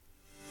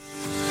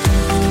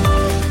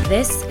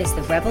This is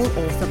the Rebel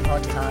Author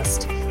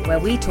Podcast, where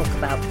we talk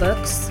about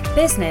books,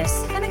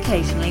 business, and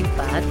occasionally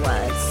bad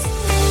words.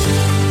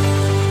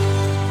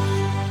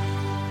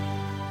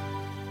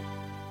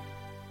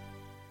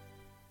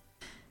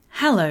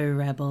 Hello,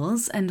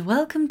 Rebels, and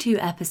welcome to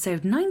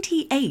episode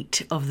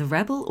 98 of the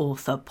Rebel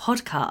Author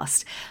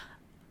Podcast.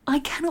 I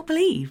cannot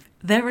believe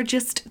there are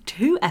just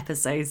 2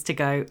 episodes to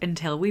go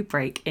until we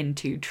break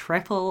into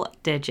triple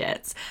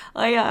digits.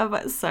 I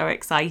am so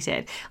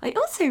excited. I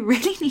also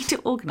really need to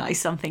organise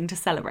something to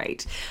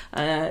celebrate.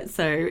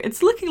 So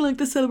it's looking like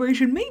the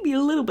celebration may be a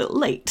little bit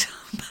late,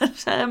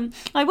 but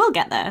I will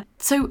get there.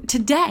 So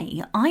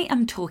today I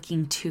am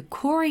talking to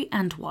Corey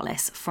and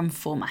Wallace from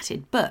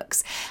Formatted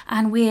Books,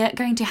 and we're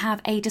going to have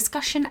a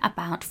discussion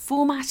about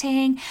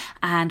formatting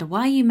and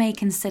why you may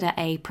consider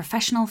a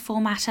professional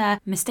formatter,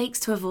 mistakes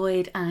to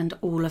avoid, and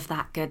all of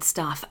that good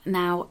stuff.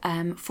 Now,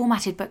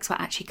 Formatted Books were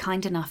actually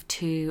kind enough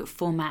to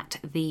format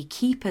the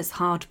Keepers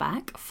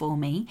hardback for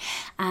me,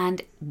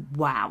 and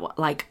wow,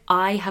 like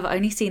I have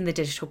only seen the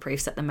digital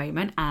proofs at the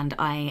moment, and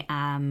I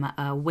am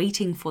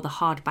waiting for the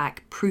hardback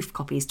proof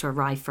copies to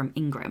arrive from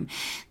Ingram.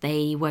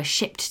 They were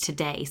shipped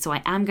today, so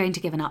I am going to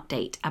give an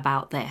update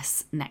about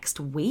this next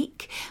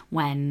week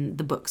when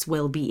the books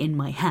will be in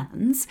my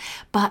hands.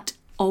 But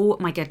oh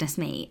my goodness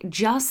me,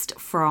 just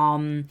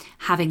from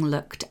having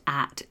looked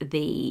at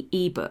the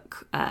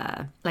ebook,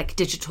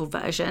 digital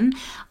version,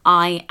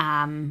 I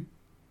am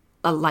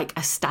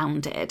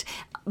astounded.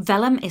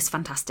 Vellum is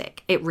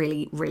fantastic. It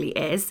really, really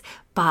is.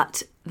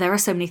 But there are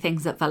so many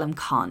things that Vellum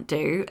can't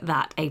do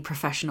that a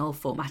professional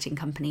formatting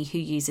company who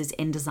uses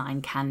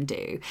InDesign can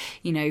do.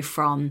 You know,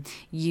 from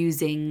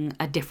using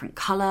a different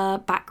colour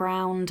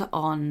background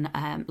on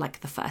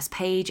the first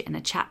page in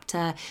a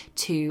chapter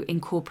to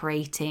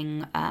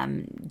incorporating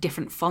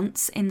different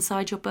fonts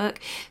inside your book.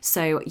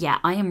 So yeah,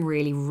 I am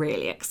really,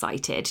 really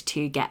excited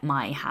to get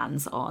my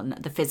hands on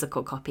the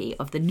physical copy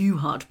of the new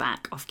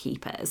hardback of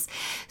Keepers.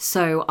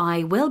 So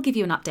I will give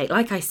you an update,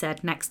 like I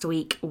said, next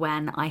week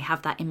when I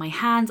have that in my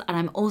hands, and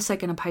I'm also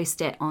going to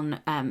post it on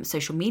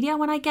social media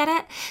when I get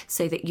it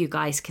so that you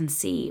guys can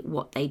see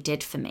what they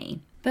did for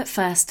me. But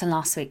first to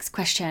last week's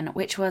question,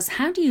 which was,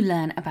 how do you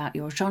learn about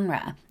your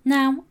genre?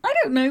 Now, I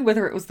don't know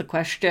whether it was the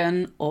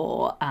question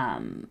or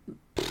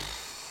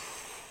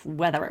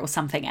whether it was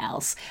something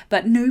else,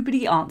 but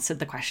nobody answered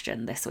the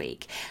question this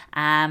week.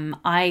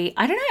 I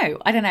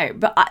don't know,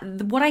 but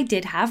what I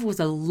did have was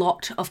a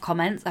lot of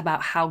comments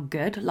about how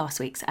good last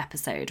week's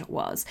episode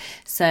was.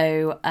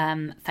 So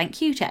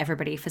thank you to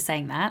everybody for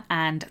saying that,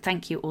 and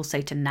thank you also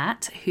to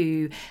Nat,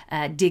 who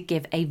did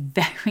give a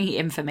very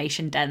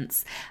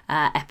information-dense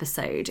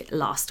episode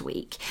last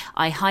week.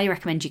 I highly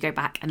recommend you go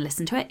back and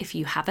listen to it if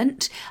you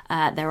haven't.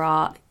 There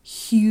are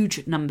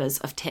huge numbers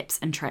of tips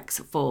and tricks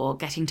for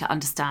getting to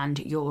understand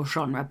your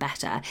genre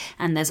better,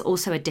 and there's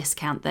also a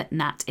discount that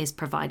Nat is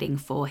providing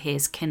for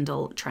his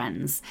Kindle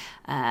Trends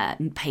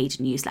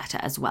paid newsletter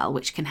as well,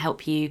 which can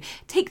help you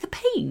take the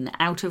pain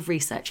out of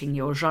researching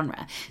your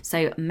genre.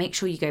 So make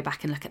sure you go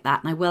back and look at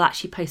that, and I will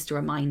actually post a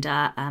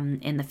reminder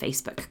in the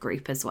Facebook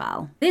group as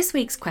well. This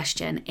week's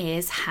question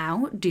is,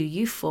 how do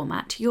you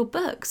format your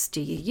books?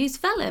 Do you use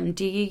Vellum?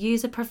 Do you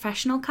use a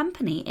professional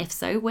company? If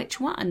so, which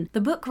one?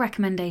 The book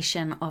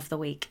recommendation of the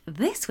week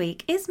this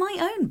week is my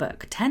own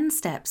book, 10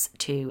 Steps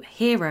to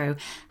Hero,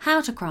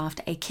 How to Craft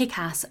a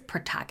Kick-Ass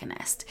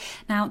Protagonist.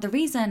 Now, the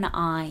reason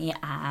I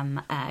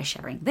am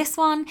sharing this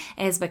one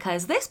is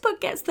because this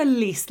book gets the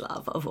least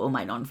love of all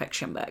my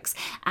nonfiction books,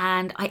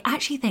 and I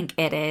actually think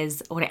it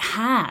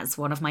has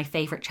one of my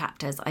favourite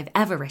chapters I've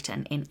ever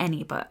written in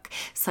any book.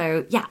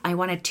 So yeah, I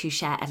wanted to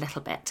share a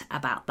little bit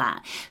about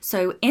that.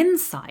 So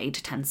inside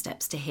 10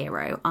 Steps to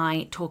Hero,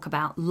 I talk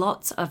about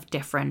lots of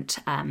different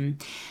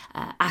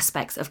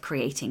aspects of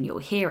creating your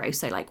hero.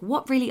 So like,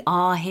 what really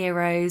are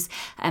heroes,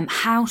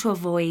 how to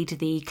avoid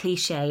the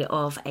cliche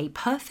of a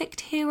perfect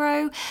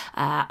hero,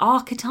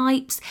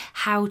 archetypes,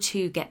 how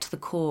to get to the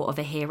core of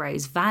a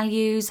hero's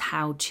values,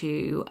 how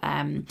to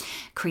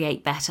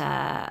create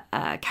better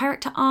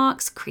character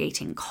arcs,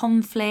 creating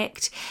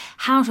conflict,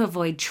 how to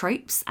avoid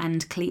tropes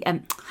and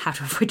how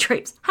to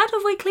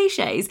avoid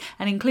cliches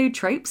and include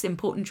tropes,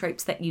 important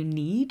tropes that you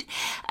need,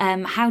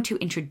 how to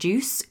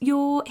introduce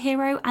your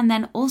hero, and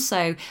then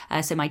also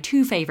so my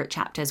 2 favourite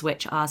chapters,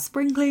 which are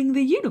Sprinkling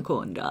the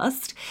Unicorn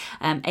Dust,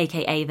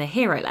 aka the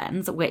Hero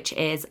Lens, which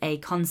is a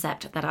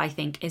concept that I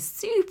think is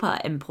super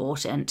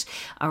important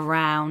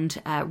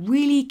around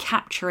really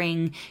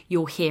capturing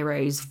your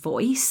hero's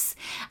voice,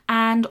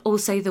 and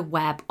also the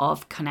web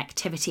of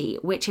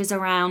connectivity, which is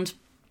around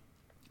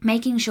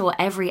making sure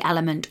every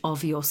element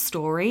of your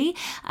story,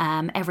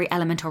 every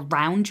element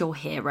around your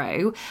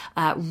hero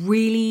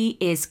really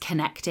is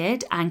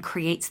connected and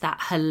creates that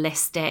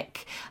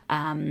holistic,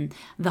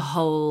 the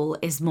whole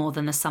is more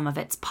than the sum of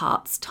its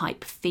parts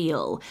type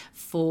feel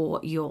for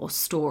your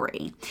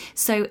story.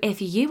 So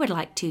if you would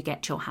like to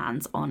get your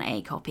hands on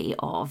a copy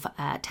of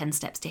 10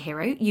 Steps to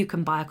Hero, you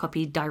can buy a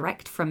copy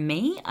direct from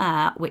me,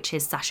 which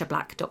is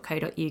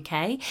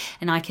sashablack.co.uk,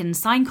 and I can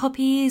sign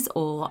copies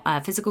or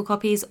physical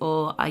copies,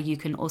 or you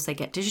can also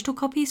get digital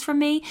copies from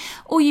me,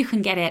 or you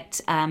can get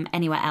it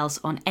anywhere else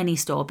on any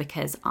store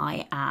because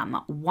I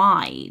am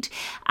wide.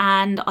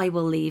 And I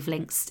will leave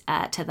links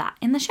to that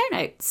in the show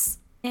notes.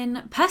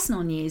 In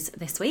personal news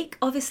this week,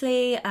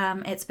 obviously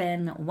it's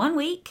been 1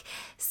 week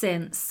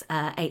since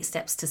 8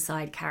 Steps to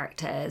Side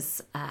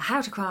Characters,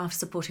 How to Craft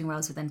Supporting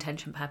Roles with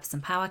Intention, Purpose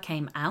and Power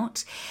came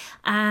out,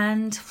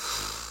 and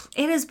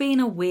it has been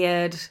a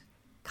weird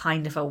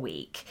kind of a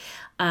week.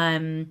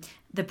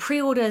 The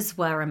pre-orders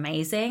were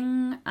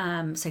amazing,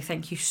 so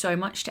thank you so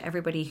much to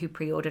everybody who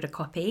pre-ordered a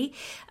copy.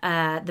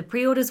 The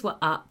pre-orders were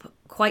up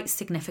quite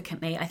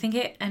significantly. I think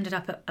it ended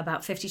up at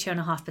about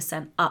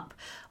 52.5% up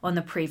on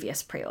the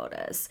previous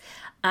pre-orders.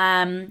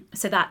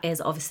 So that is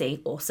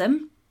obviously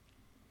awesome.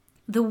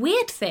 The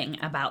weird thing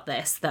about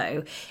this,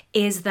 though,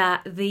 is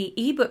that the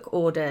ebook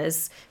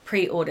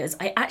pre-orders,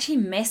 I actually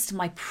missed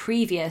my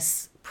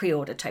previous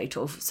pre-order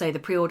total. So the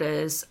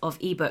pre-orders of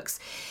ebooks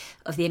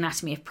of The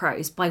Anatomy of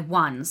Prose by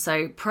 1.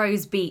 So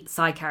Prose beat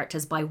Side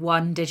Characters by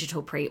 1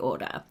 digital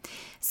pre-order.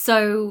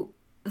 So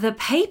the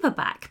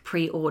paperback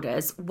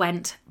pre-orders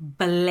went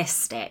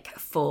ballistic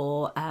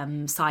for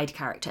Side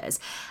Characters.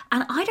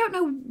 And I don't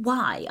know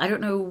why.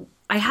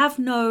 I have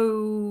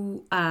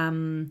no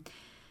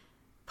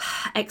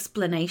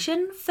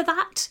explanation for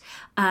that,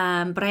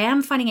 but I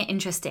am finding it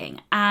interesting.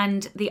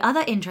 And the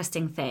other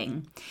interesting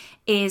thing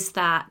is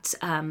that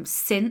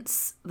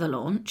since the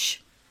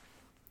launch,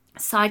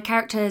 Side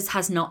Characters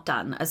has not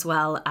done as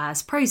well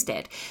as Prose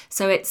did.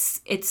 So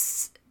it's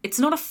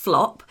not a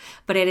flop,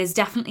 but it is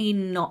definitely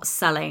not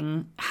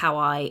selling how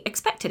I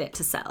expected it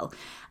to sell.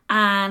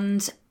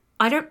 And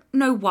I don't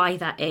know why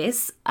that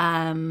is.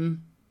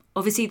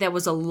 Obviously, there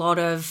was a lot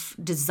of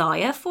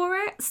desire for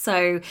it.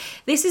 So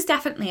this is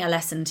definitely a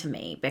lesson to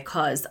me,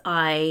 because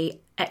I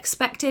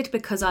expected,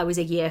 because I was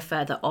a year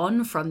further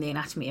on from The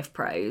Anatomy of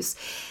Prose,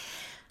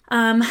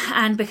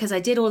 and because I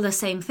did all the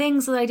same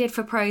things that I did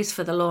for Prose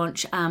for the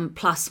launch,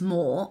 plus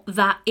more,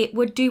 that it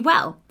would do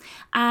well.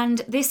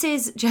 And this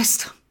is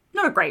just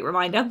not a great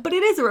reminder, but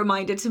it is a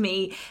reminder to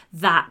me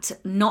that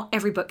not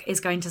every book is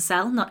going to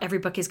sell. Not every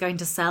book is going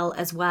to sell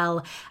as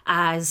well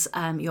as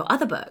your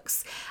other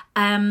books.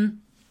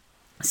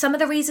 Some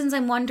of the reasons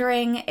I'm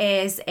wondering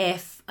is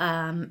if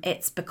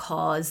it's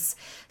because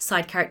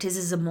Side Characters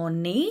is a more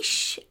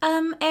niche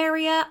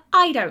area.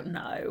 I don't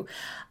know.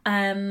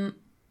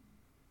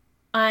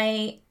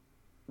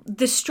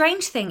 The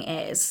strange thing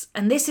is,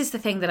 and this is the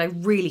thing that I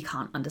really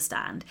can't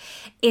understand,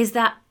 is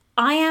that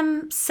I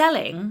am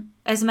selling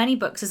as many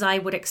books as I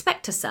would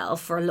expect to sell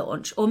for a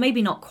launch, or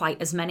maybe not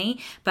quite as many,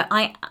 but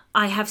I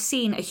have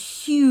seen a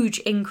huge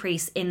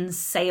increase in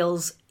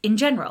sales in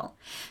general.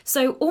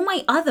 So all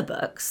my other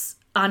books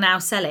are now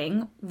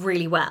selling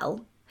really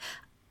well,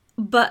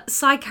 but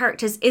Side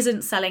Characters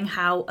isn't selling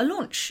how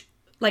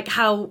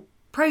how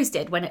Prose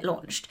did when it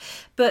launched.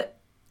 But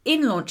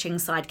in launching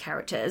Side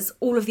Characters,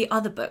 all of the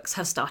other books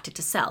have started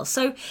to sell.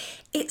 So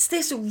it's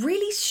this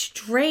really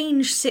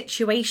strange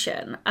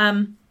situation.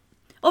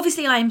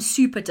 Obviously, I am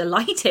super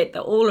delighted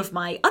that all of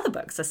my other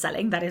books are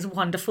selling. That is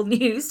wonderful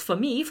news for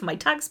me, for my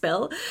tax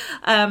bill.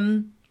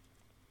 And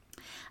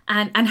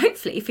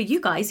hopefully for you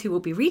guys who will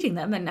be reading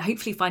them and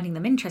hopefully finding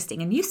them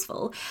interesting and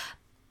useful.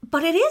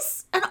 But it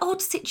is an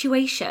odd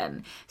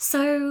situation.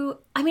 So,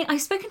 I mean,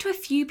 I've spoken to a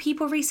few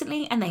people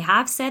recently and they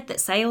have said that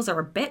sales are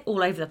a bit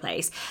all over the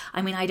place.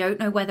 I mean, I don't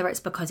know whether it's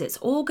because it's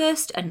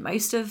August and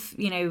most of,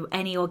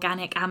 any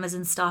organic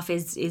Amazon stuff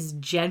is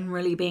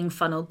generally being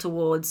funneled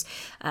towards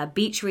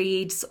beach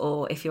reads,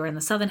 or if you're in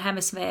the Southern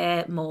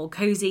Hemisphere, more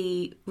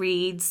cozy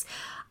reads.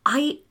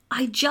 I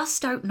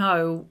just don't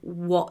know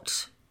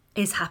what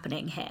is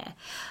happening here.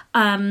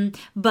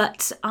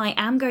 But I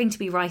am going to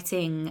be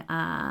writing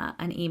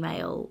an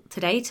email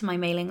today to my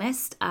mailing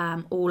list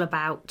all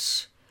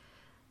about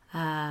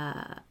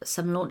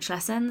some launch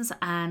lessons,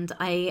 and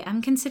I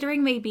am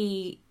considering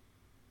maybe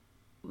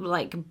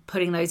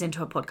putting those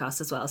into a podcast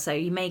as well. So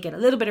you may get a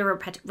little bit of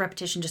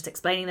repetition just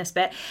explaining this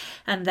bit,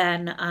 and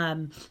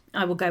then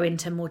I will go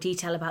into more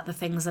detail about the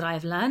things that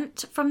I've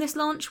learnt from this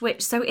launch,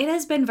 so it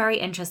has been very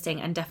interesting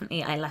and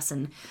definitely a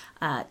lesson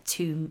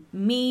to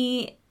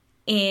me.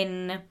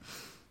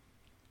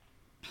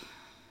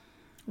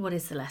 What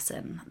is the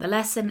lesson? The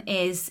lesson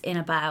is in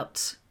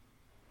about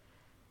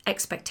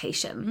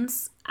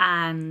expectations,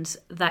 and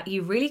that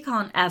you really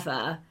can't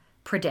ever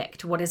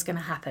predict what is going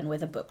to happen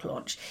with a book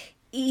launch,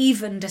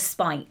 even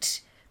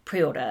despite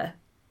pre-orders.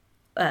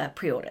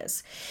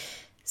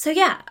 So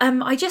yeah,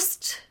 I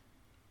just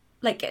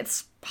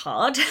it's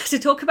hard to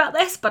talk about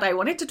this, but I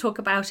wanted to talk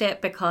about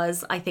it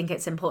because I think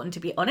it's important to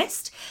be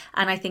honest,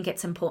 and I think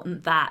it's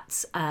important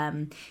that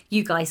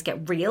you guys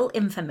get real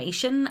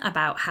information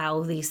about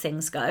how these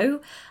things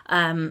go,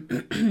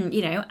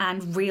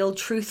 and real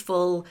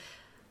truthful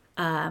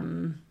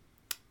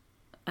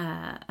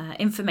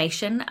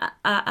information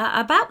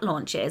about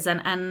launches,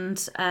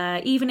 and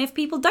even if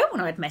people don't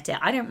want to admit it,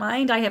 I don't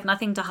mind. I have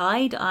nothing to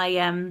hide.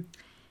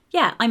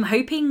 I'm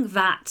hoping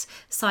that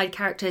Side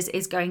Characters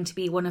is going to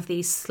be one of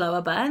these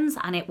slower burns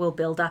and it will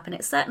build up, and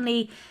it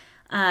certainly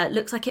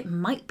looks like it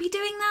might be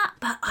doing that,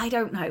 but I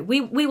don't know.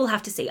 We will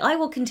have to see. I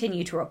will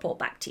continue to report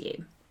back to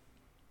you.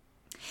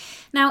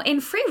 Now,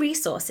 in free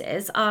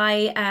resources,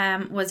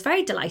 I was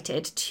very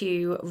delighted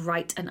to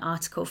write an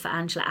article for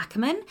Angela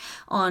Ackerman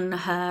on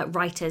her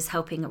Writers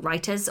Helping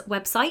Writers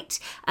website,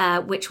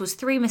 which was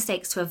 3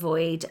 mistakes to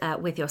avoid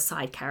with your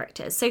side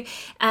characters. So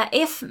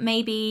if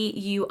maybe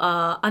you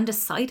are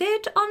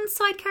undecided on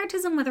side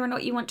characters and whether or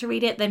not you want to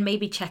read it, then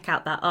maybe check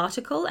out that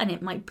article and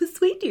it might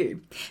persuade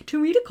you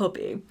to read a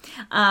copy.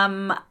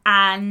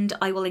 And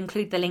I will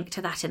include the link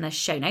to that in the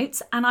show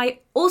notes. And I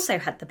also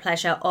had the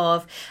pleasure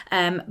of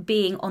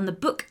being on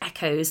the Book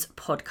Echoes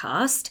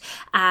podcast,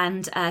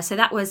 and so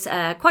that was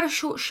quite a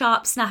short,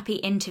 sharp, snappy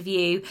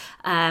interview.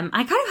 I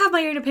kind of have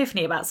my own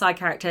epiphany about side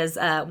characters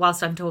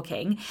whilst I'm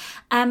talking,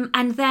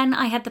 and then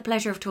I had the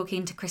pleasure of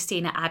talking to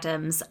Christina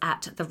Adams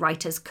at the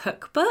Writer's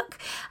Cookbook,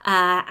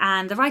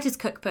 and the Writer's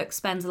Cookbook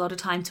spends a lot of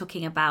time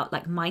talking about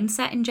like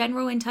mindset in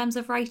general in terms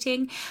of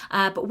writing,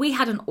 but we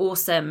had an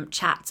awesome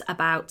chat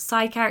about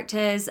side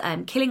characters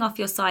and killing off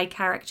your side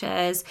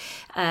characters.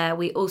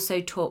 We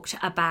also talked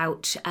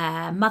about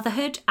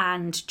motherhood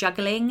and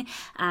juggling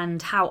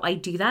and how I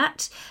do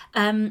that.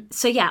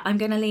 So yeah, I'm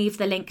going to leave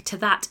the link to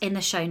that in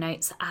the show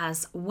notes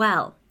as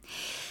well.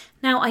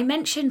 Now, I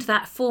mentioned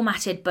that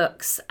formatted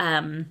books,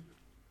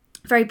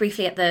 very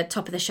briefly at the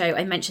top of the show,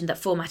 I mentioned that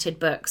formatted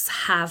books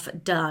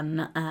have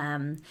done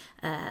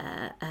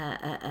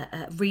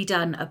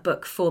redone a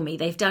book for me.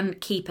 They've done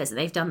Keepers,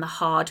 they've done the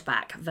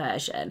hardback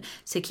version.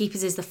 So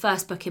Keepers is the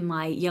first book in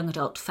my young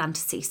adult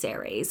fantasy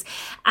series,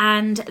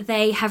 and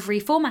they have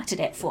reformatted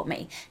it for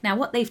me. Now,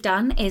 what they've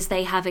done is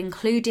they have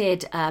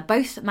included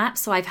both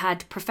maps. So I've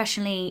had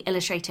professionally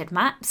illustrated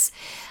maps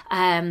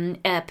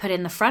put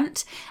in the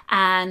front,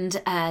 and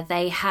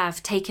they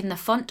have taken the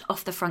font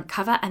off the front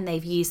cover and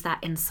they've used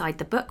that inside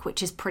the book,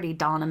 which is pretty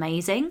darn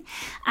amazing.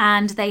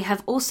 And they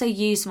have also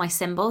used my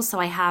symbols. So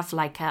I have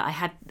I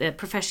had the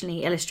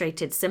professionally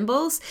illustrated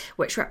symbols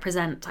which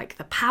represent like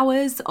the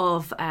powers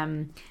of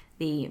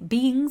the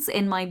beings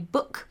in my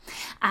book,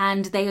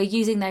 and they are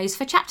using those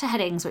for chapter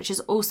headings, which is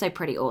also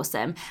pretty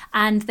awesome.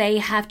 And they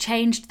have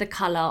changed the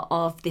colour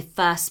of the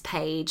first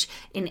page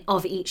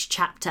of each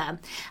chapter.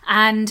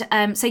 And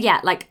so yeah,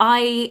 like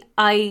I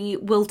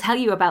will tell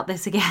you about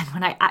this again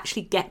when I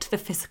actually get the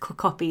physical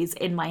copies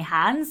in my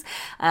hands,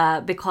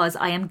 because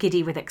I am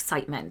giddy with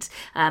excitement.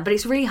 But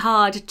it's really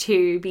hard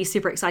to be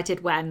super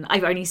excited when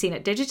I've only seen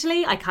it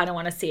digitally. I kind of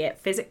want to see it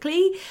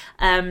physically.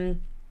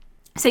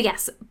 So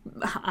yes,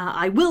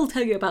 I will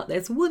tell you about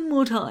this one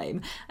more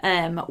time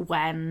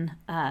when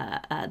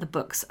the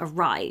books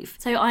arrive.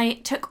 So I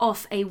took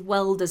off a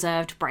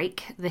well-deserved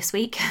break this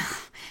week.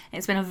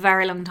 It's been a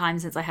very long time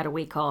since I had a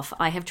week off.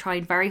 I have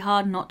tried very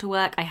hard not to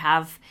work. I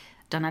have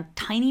done a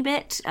tiny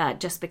bit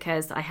just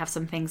because I have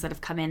some things that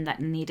have come in that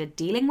needed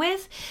dealing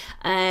with.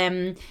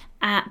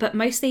 But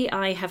mostly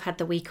I have had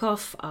the week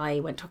off. I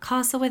went to a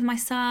castle with my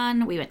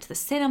son. We went to the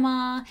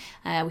cinema.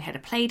 We had a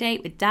play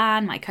date with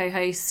Dan, my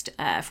co-host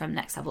from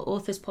Next Level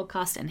Authors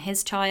podcast, and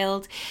his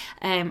child.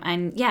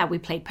 And yeah, we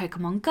played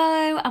Pokemon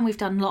Go, and we've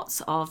done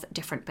lots of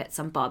different bits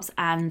and bobs.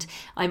 And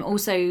I'm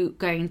also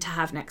going to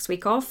have next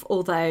week off,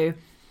 although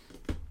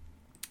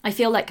I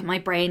feel like my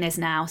brain is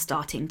now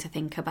starting to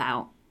think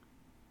about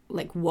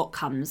like what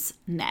comes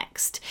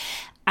next.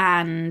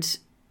 And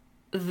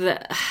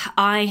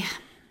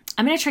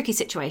I'm in a tricky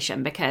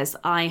situation because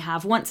I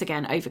have once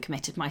again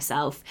overcommitted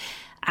myself,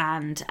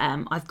 and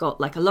I've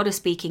got like a lot of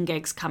speaking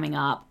gigs coming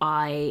up.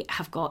 I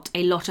have got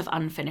a lot of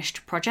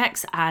unfinished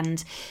projects,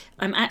 and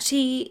I'm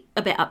actually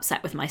a bit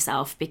upset with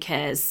myself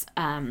because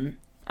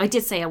I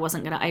did say I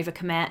wasn't going to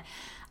overcommit,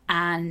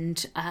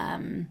 and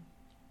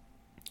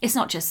it's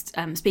not just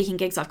speaking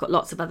gigs. I've got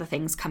lots of other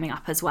things coming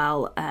up as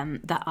well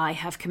that I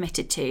have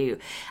committed to.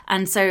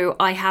 And so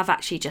I have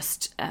actually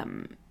just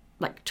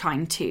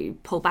trying to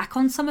pull back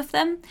on some of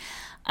them.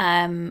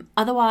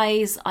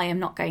 Otherwise, I am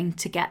not going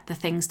to get the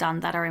things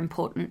done that are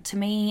important to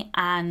me.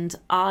 And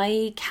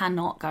I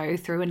cannot go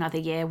through another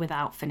year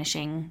without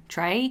finishing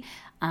Trey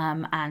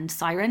and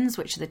Sirens,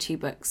 which are the 2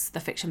 books,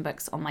 the fiction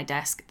books on my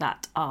desk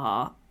that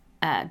are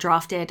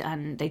drafted,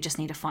 and they just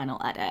need a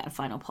final edit, a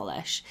final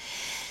polish.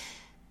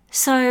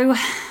 So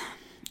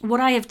what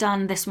I have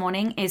done this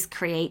morning is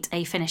create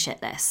a finish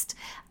it list,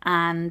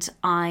 and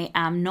I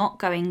am not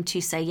going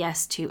to say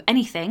yes to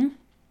anything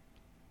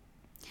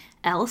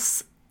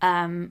else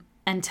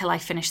until I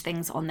finish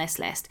things on this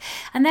list.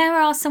 And there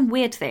are some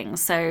weird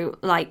things. So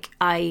like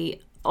I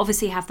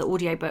obviously have the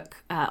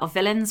audiobook of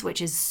Villains,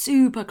 which is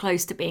super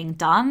close to being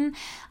done.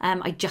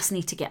 I just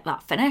need to get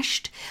that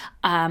finished.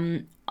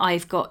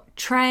 I've got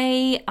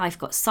Trey, I've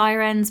got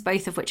Sirens,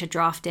 both of which are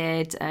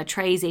drafted.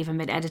 Trey's even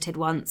been edited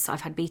once.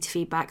 I've had beta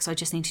feedback, so I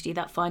just need to do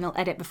that final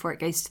edit before it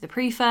goes to the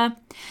proofer.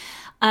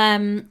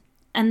 And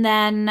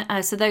then,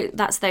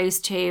 that's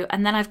those 2.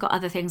 And then I've got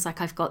other things,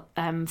 like I've got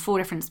 4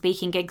 different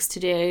speaking gigs to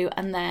do.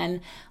 And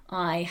then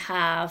I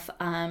have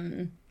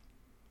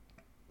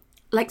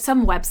like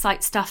some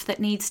website stuff that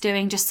needs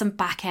doing, just some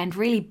back end,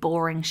 really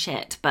boring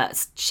shit,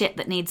 but shit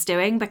that needs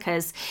doing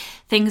because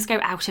things go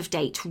out of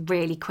date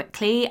really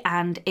quickly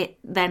and it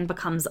then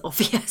becomes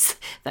obvious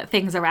that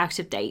things are out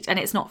of date and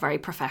it's not very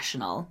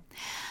professional.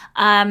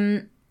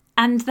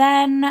 And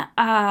then,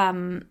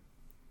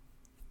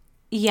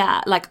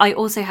 like I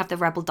also have the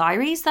Rebel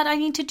Diaries that I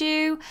need to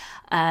do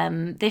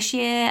this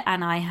year,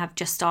 and I have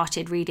just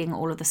started reading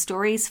all of the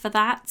stories for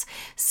that.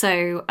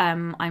 So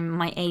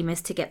my aim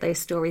is to get those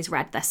stories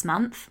read this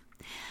month.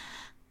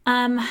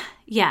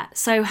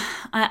 So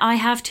I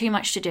have too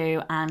much to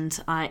do,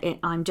 and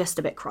I'm just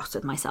a bit cross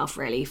with myself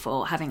really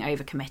for having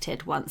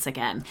overcommitted once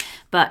again.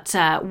 But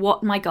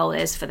what my goal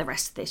is for the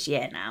rest of this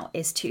year now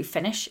is to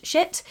finish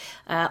shit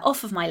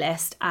off of my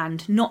list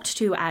and not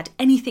to add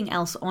anything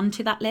else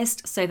onto that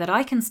list so that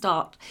I can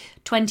start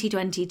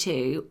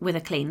 2022 with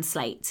a clean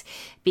slate,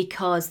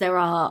 because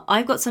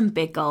I've got some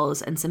big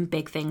goals and some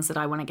big things that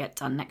I want to get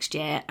done next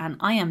year, and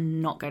I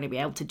am not going to be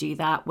able to do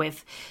that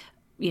with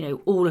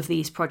all of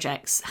these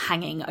projects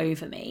hanging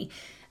over me,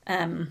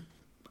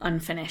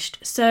 unfinished.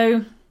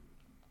 So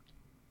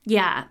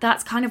yeah,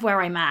 that's kind of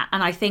where I'm at.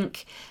 And I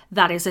think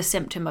that is a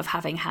symptom of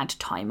having had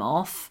time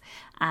off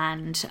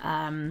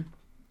and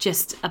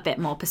just a bit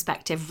more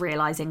perspective,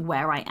 realising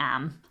where I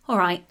am. All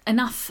right,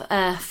 enough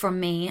from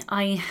me.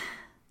 I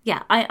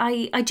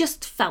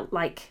just felt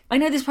like, I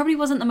know this probably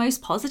wasn't the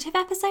most positive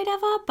episode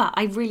ever, but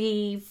I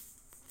really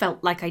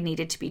felt like I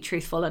needed to be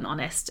truthful and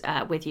honest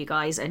with you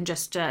guys and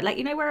just let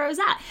you know where I was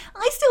at.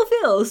 I still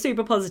feel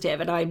super positive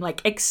and I'm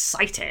like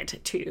excited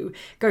to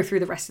go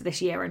through the rest of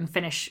this year and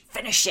finish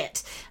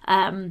it.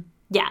 I'm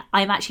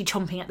actually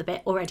chomping at the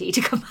bit already to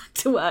come back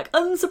to work,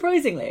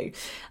 unsurprisingly.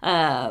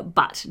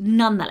 But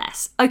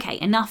nonetheless, okay,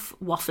 enough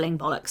waffling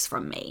bollocks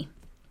from me.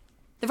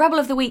 The Rebel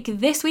of the Week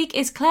this week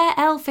is Claire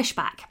L.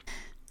 Fishback.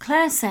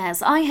 Claire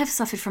says, I have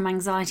suffered from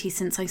anxiety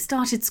since I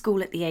started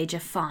school at the age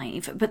of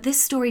 5, but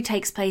this story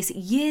takes place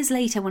years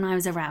later when I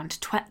was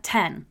around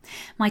 10.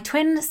 My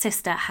twin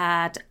sister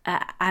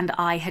and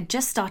I had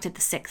just started the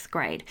 6th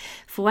grade.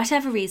 For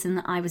whatever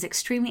reason, I was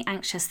extremely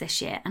anxious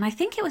this year, and I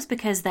think it was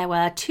because there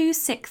were 2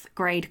 6th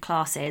grade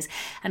classes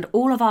and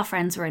all of our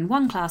friends were in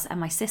one class and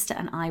my sister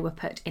and I were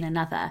put in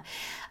another.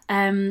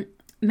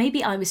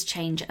 Maybe I was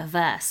change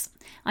averse.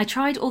 I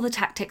tried all the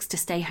tactics to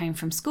stay home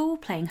from school,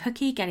 playing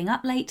hooky, getting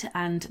up late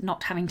and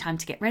not having time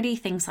to get ready,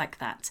 things like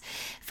that.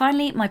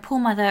 Finally, my poor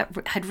mother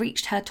had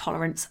reached her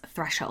tolerance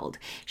threshold.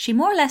 She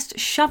more or less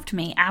shoved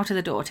me out of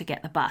the door to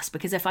get the bus,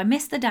 because if I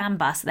missed the damn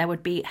bus, there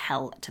would be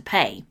hell to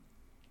pay.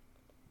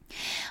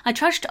 I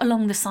trudged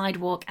along the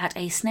sidewalk at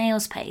a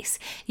snail's pace.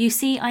 You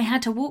see, I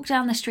had to walk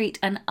down the street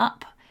and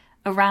up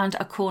around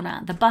a corner.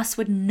 The bus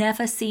would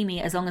never see me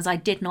as long as I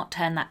did not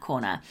turn that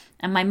corner,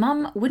 and my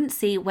mum wouldn't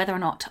see whether or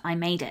not I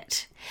made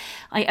it.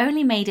 I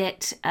only made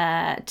it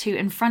to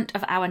in front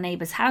of our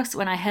neighbour's house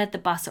when I heard the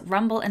bus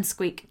rumble and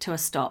squeak to a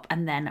stop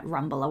and then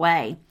rumble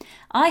away.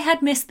 I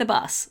had missed the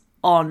bus.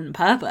 On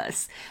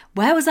purpose.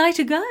 Where was I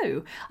to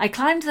go? I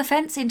climbed the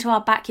fence into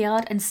our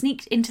backyard and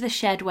sneaked into the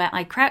shed where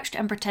I crouched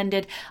and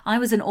pretended I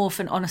was an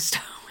orphan on a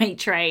stowaway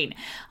train.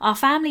 Our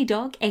family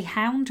dog, a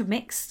hound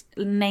mix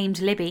named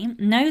Libby,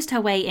 nosed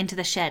her way into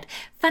the shed.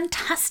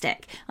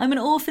 Fantastic! I'm an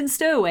orphan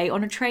stowaway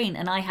on a train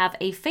and I have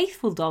a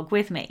faithful dog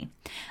with me.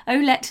 Oh,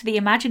 let the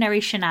imaginary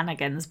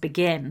shenanigans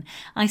begin.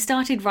 I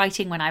started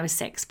writing when I was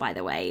 6, by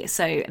the way,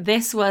 so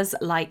this was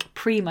like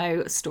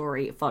primo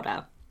story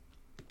fodder.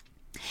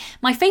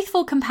 My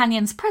faithful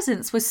companion's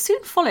presence was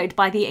soon followed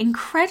by the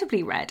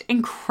incredibly red,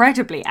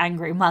 incredibly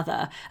angry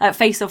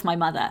face of my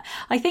mother.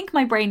 I think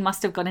my brain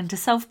must have gone into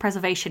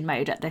self-preservation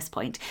mode at this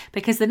point,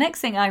 because the next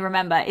thing I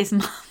remember is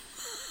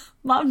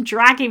Mum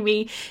dragging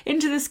me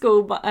into the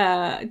school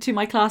to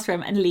my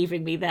classroom and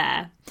leaving me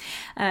there.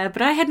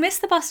 But I had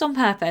missed the bus on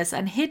purpose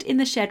and hid in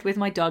the shed with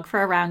my dog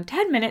for around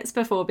 10 minutes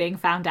before being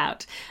found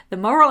out. The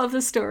moral of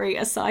the story,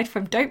 aside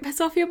from don't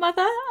piss off your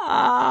mother,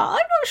 I'm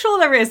not sure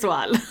there is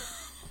one.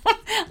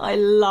 I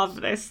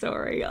love this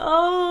story.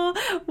 Oh,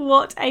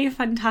 what a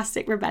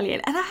fantastic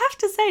rebellion. And I have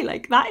to say,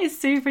 like, that is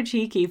super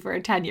cheeky for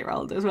a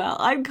 10-year-old as well.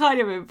 I'm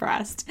kind of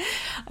impressed.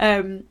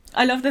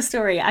 I love the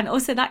story. And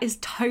also that is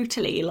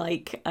totally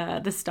like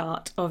the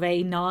start of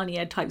a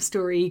Narnia type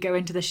story. You go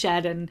into the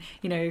shed and,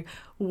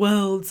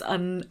 worlds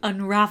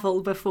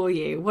unravel before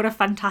you. What a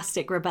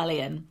fantastic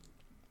rebellion.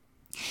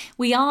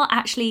 We are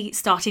actually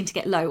starting to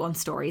get low on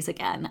stories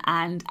again,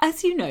 and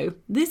as you know,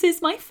 this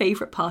is my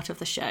favourite part of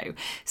the show.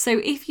 So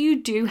if you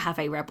do have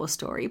a rebel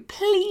story,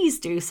 please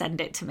do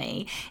send it to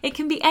me. It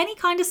can be any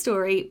kind of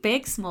story,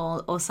 big,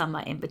 small, or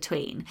somewhere in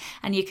between.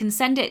 And you can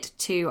send it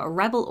to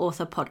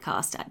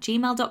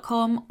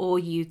rebelauthorpodcast@gmail.com, or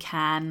you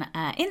can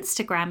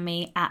Instagram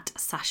me at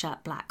Sasha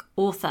Black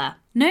Author.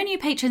 No new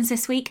patrons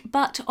this week,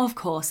 but of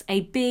course a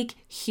big,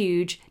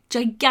 huge,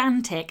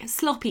 gigantic,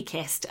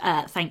 sloppy-kissed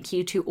thank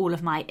you to all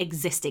of my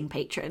existing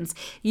patrons.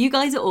 You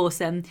guys are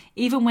awesome,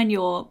 even when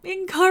you're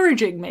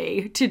encouraging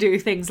me to do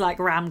things like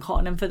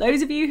RamCon. And for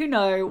those of you who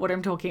know what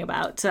I'm talking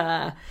about,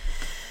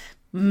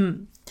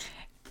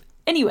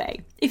 Anyway,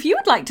 If you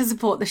would like to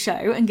support the show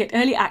and get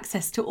early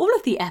access to all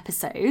of the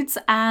episodes,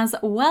 as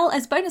well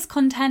as bonus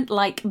content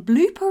like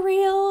blooper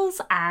reels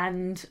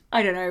and,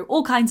 I don't know,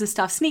 all kinds of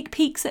stuff, sneak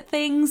peeks at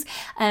things,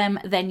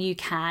 then you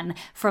can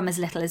from as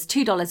little as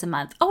 $2 a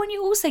month. Oh, and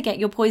you also get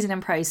your Poison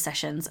and Prose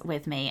sessions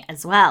with me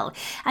as well.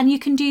 And you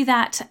can do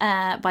that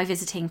by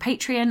visiting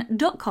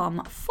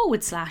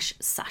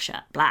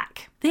patreon.com/Sacha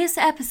Black. This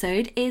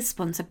episode is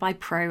sponsored by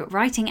Pro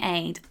Writing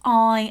Aid.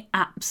 I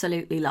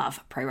absolutely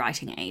love Pro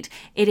Writing Aid.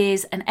 It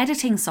is an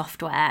editing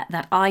software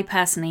that I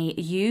personally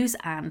use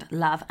and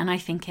love, and I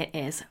think it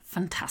is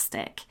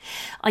fantastic.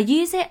 I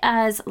use it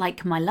as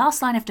like my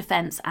last line of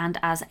defense and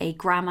as a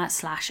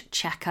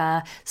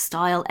grammar/checker,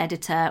 style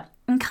editor,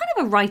 and kind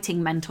of a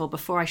writing mentor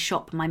before I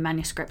shop my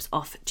manuscripts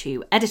off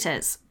to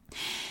editors.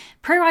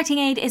 Pro Writing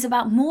Aid is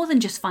about more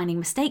than just finding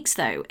mistakes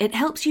though. It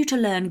helps you to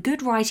learn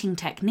good writing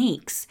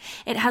techniques.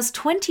 It has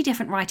 20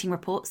 different writing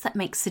reports that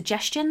make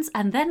suggestions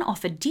and then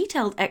offer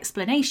detailed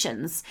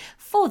explanations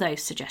for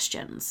those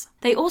suggestions.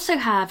 They also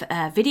have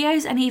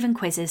videos and even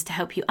quizzes to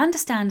help you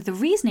understand the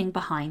reasoning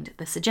behind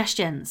the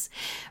suggestions.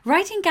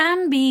 Writing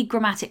can be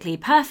grammatically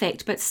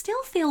perfect but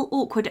still feel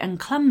awkward and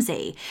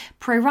clumsy.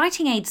 Pro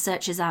Writing Aid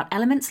searches out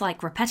elements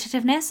like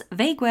repetitiveness,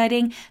 vague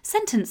wording,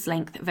 sentence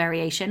length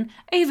variation,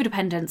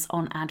 overdependence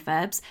on adverbs,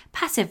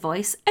 passive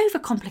voice,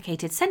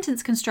 overcomplicated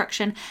sentence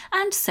construction,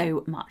 and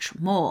so much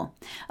more.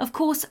 Of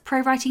course, Pro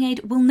Writing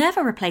Aid will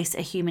never replace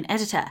a human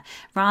editor.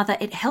 Rather,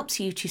 it helps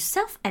you to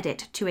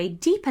self-edit to a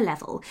deeper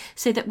level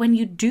so that when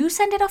you do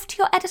send it off to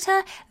your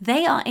editor,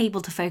 they are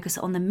able to focus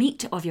on the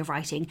meat of your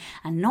writing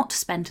and not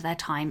spend their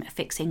time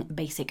fixing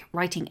basic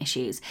writing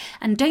issues.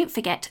 And don't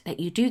forget that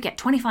you do get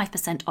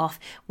 25% off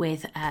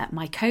with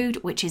my code,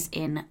 which is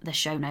in the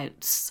show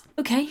notes.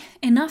 Okay,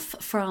 enough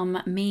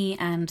from me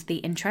and the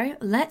intro.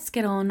 Let's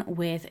get on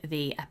with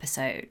the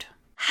episode.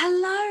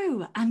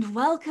 Hello and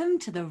welcome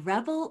to the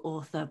Rebel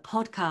Author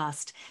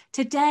Podcast.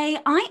 Today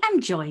I am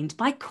joined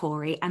by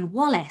Corey and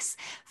Wallace,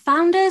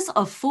 founders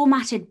of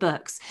Formatted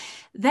Books.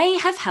 They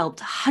have helped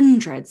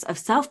hundreds of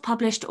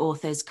self-published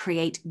authors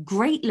create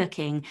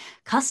great-looking,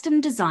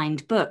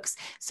 custom-designed books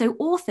so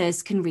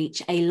authors can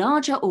reach a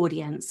larger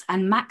audience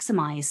and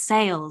maximize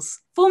sales.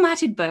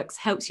 Formatted Books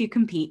helps you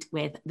compete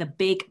with the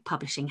big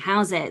publishing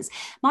houses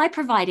by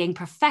providing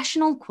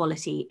professional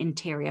quality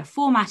interior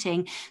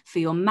formatting for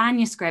your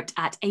manuscript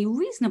at a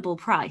reasonable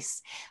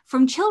price.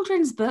 From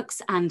children's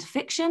books and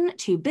fiction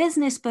to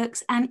business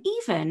books and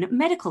even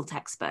medical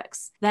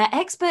textbooks, their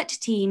expert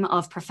team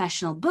of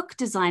professional book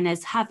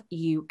designers have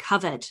you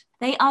covered.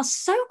 They are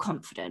so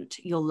confident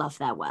you'll love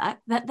their work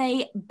that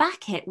they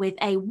back it with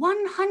a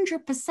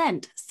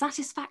 100%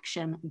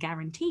 satisfaction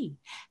guarantee.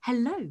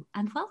 Hello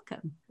and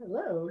welcome.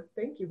 Hello.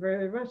 Thank you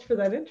very much for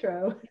that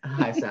intro.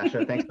 Hi,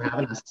 Sacha. Thanks for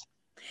having us.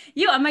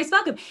 You are most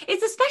welcome.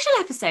 It's a special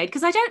episode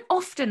because I don't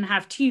often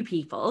have two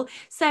people.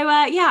 So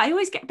yeah, I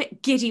always get a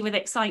bit giddy with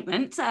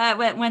excitement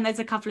when there's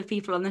a couple of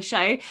people on the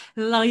show,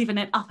 liven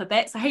it up a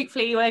bit. So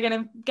hopefully we're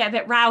going to get a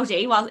bit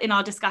rowdy while in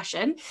our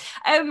discussion.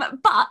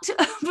 But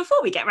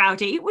before we get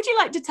rowdy, would you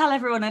like to tell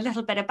everyone a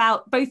little bit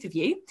about both of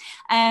you?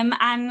 And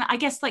I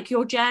guess like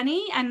your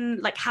journey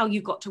and like how you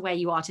got to where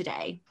you are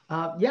today.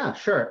 Yeah,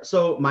 sure.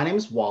 So my name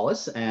is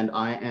Wallace, and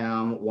I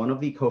am one of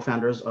the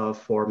co-founders of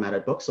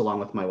Formatted Books, along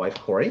with my wife,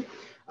 Corey.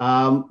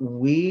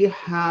 We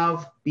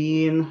have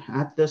been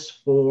at this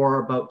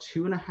for about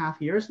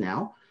 2.5 years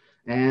now,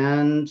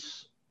 and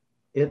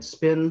it's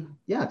been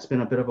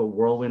a bit of a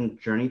whirlwind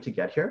journey to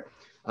get here.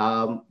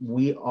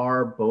 We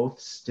are both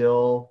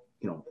still,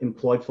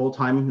 employed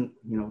full-time,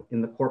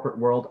 in the corporate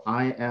world.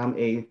 I am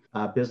a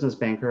business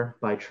banker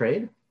by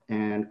trade,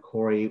 and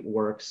Corey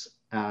works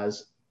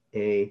as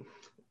a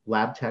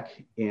lab tech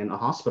in a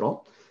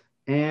hospital,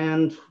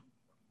 and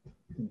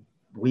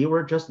we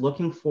were just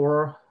looking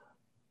for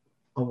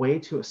a way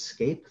to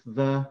escape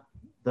the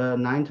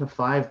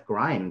 9-to-5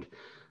 grind,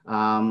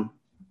 and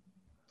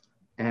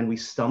we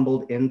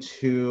stumbled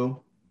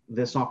into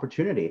this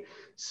opportunity.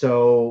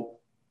 So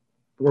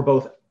we're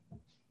both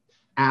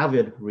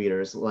avid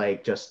readers,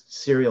 like just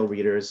serial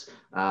readers.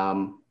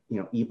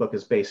 Ebook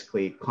is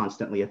basically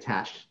constantly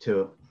attached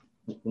to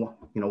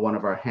one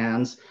of our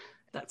hands.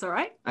 That's all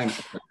right.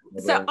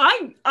 So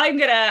I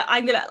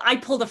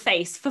pull the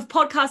face for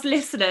podcast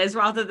listeners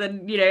rather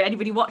than,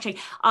 anybody watching.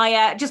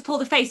 I just pull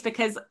the face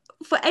because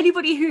for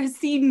anybody who has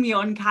seen me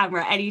on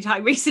camera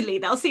anytime recently,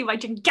 they'll see my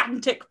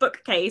gigantic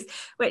bookcase,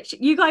 which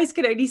you guys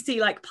can only see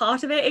like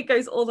part of it. It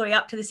goes all the way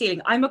up to the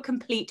ceiling. I'm a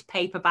complete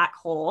paperback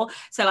whore.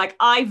 So like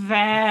I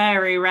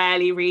very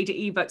rarely read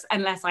ebooks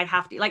unless I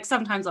have to. Like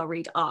sometimes I'll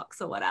read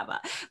ARCs or whatever.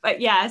 But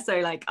yeah, so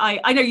like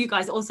I know you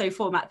guys also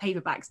format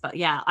paperbacks, but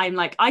yeah, I'm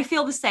like, I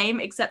feel the same,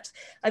 except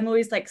I'm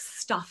always like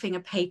stuffing a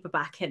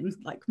paperback in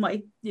like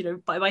my,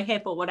 by my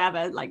hip or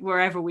whatever, like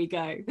wherever we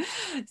go.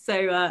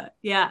 So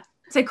yeah.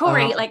 So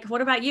Corey, like, what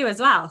about you as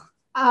well?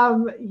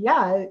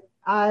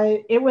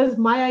 It was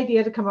my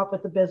idea to come up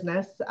with a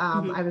business.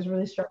 I was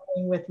really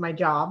struggling with my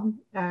job,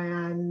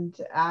 and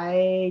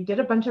I did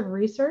a bunch of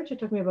research. It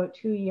took me about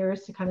 2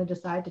 years to kind of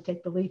decide to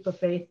take the leap of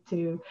faith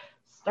to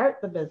start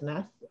the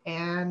business.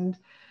 And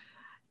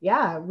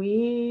yeah,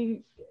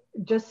 we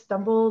just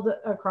stumbled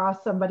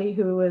across somebody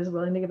who was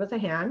willing to give us a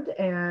hand,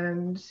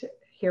 and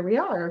here we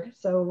are.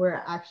 So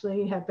we're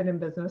actually have been in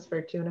business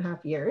for 2.5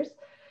 years.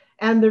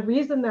 And the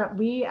reason that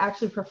we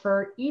actually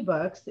prefer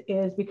ebooks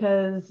is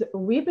because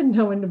we've been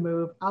known to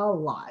move a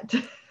lot.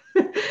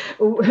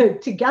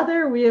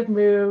 Together, we have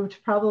moved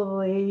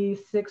probably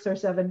 6 or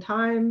 7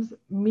 times.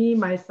 Me,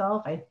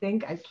 myself, I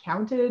think I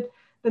counted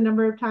the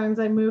number of times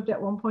I moved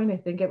at one point. I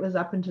think it was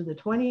up into the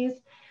 20s.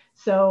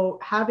 So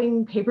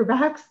having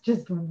paperbacks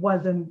just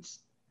wasn't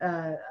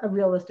a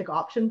realistic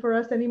option for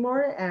us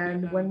anymore.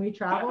 And when we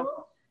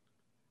travel,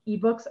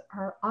 ebooks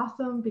are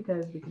awesome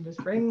because we can just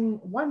bring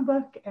one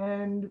book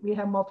and we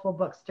have multiple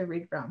books to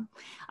read from.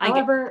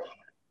 However,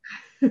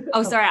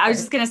 sorry, I was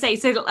just going to say,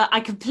 so I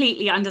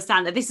completely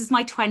understand that this is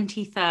my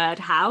 23rd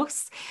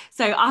house.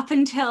 So up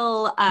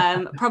until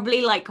probably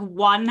like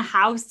one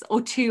house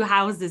or 2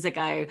 houses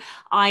ago,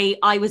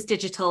 I was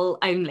digital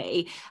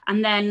only.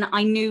 And then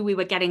I knew we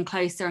were getting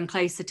closer and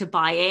closer to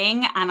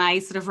buying, and I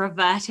sort of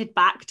reverted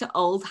back to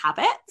old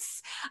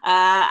habits.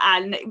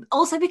 And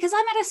also because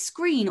I'm at a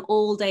screen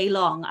all day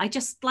long, I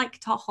just like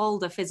to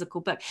hold a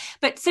physical book.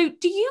 But so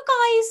do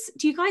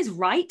you guys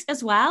write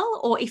as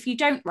well? Or if you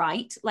don't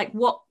write, like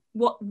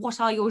what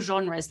are your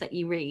genres that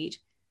you read?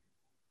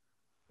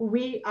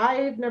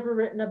 I've never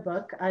written a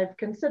book. I've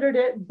considered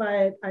it,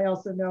 but I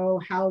also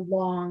know how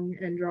long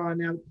and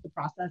drawn out the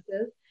process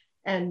is.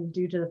 And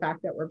due to the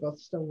fact that we're both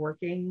still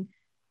working,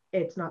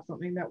 it's not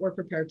something that we're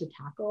prepared to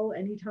tackle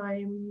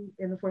anytime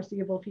in the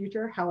foreseeable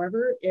future.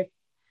 However, if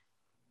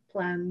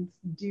plans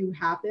do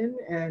happen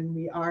and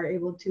we are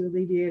able to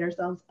alleviate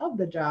ourselves of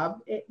the job,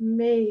 it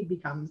may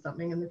become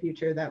something in the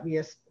future that we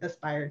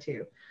aspire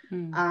to.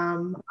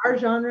 My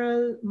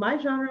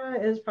genre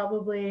is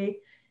probably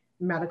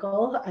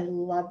medical. I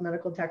love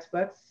medical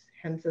textbooks,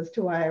 hence as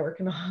to why I work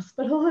in a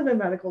hospital and a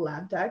medical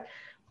lab tech.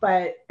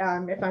 But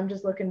if I'm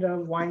just looking to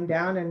wind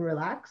down and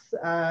relax,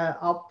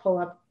 I'll pull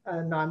up a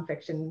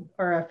nonfiction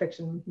or a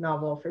fiction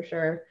novel for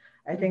sure.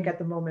 I think at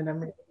the moment I'm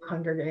reading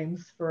Hunger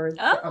Games for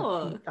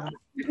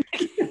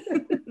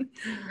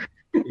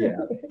yeah.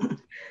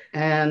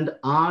 And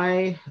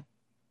I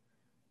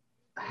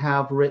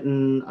have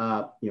written,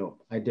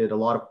 I did a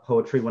lot of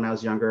poetry when I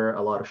was younger,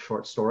 a lot of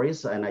short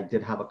stories, and I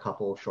did have a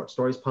couple of short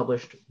stories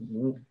published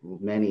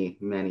many,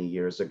 many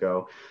years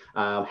ago.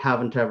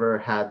 Haven't ever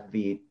had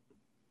the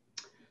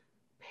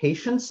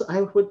patience,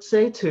 I would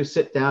say, to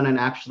sit down and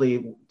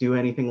actually do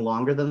anything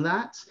longer than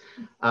that.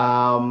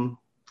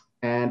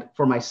 And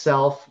for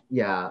myself,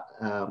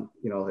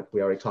 like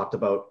we already talked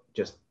about,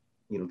 just,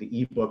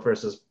 the ebook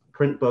versus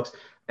print books.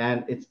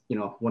 And it's,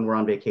 when we're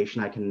on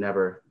vacation, I can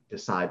never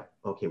decide,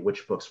 okay,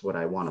 which books would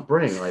I want to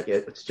bring? Like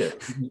it's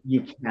just,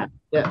 you can't,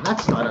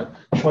 that's not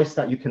a choice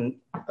that you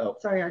can.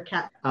 Sorry, our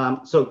cat.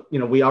 So,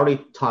 we already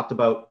talked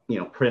about,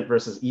 print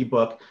versus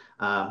ebook.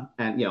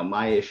 And,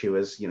 my issue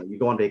is, you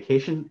go on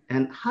vacation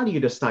and how do you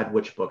decide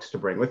which books to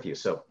bring with you?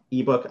 So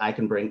ebook, I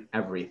can bring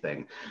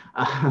everything,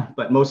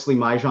 but mostly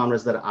my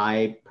genres that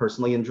I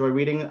personally enjoy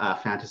reading,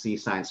 fantasy,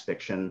 science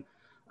fiction,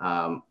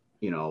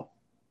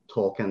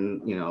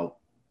 Tolkien,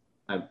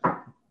 I'm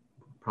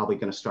probably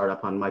going to start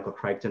up on Michael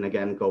Crichton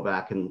again, go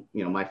back and,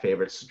 my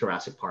favorites,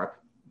 Jurassic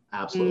Park,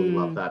 absolutely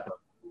love that book.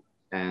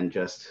 And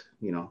just,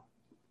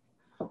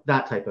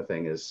 that type of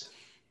thing is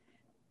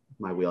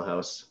my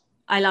wheelhouse.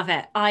 I love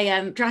it.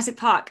 Jurassic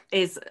Park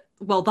is,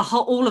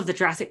 all of the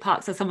Jurassic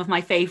Parks are some of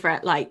my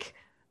favorite, like,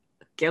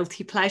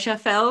 guilty pleasure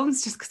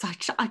films, just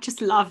because I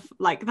just love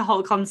like the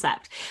whole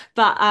concept.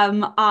 But I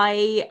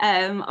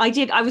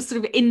was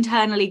sort of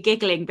internally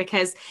giggling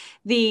because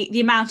the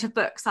amount of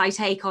books I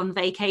take on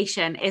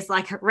vacation is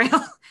like a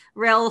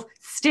real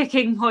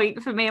sticking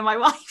point for me and my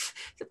wife,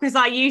 because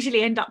I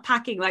usually end up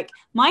packing, like,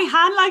 my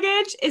hand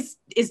luggage is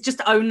just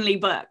only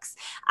books,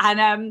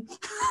 and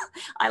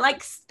I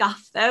like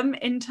stuff them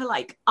into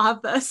like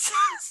other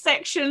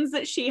sections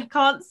that she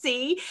can't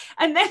see,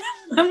 and then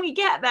when we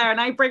get there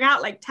and I bring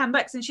out like 10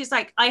 books and she's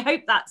like, I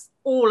hope that's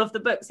all of the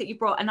books that you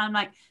brought, and I'm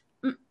like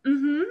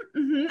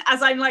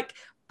as I'm like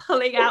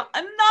pulling out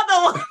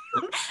another one.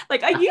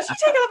 Like, I usually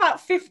take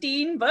about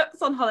 15 books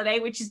on holiday,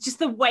 which is just,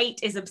 the weight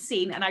is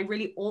obscene, and I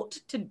really ought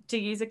to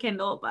use a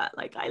Kindle, but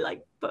like, I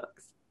like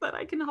books that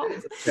I can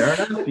hold. Fair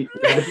enough. You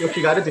gotta do what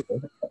you gotta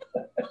do.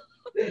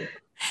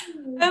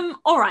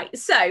 All right,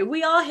 so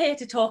we are here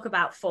to talk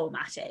about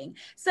formatting.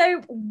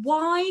 So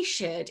why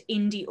should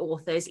indie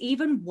authors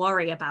even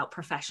worry about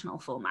professional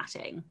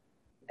formatting?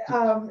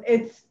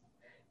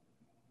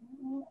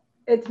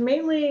 It's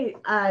mainly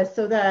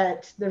so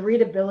that the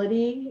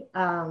readability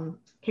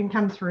can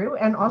come through,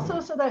 and also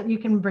so that you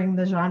can bring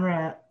the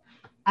genre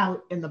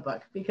out in the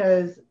book,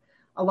 because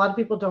a lot of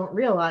people don't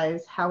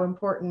realize how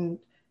important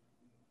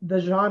the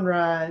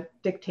genre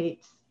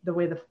dictates the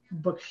way the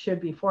book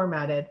should be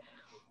formatted.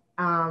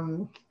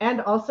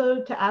 And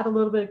also to add a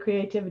little bit of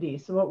creativity.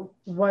 So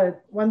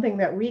what one thing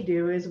that we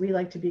do is we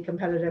like to be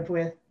competitive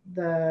with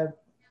the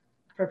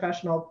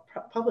professional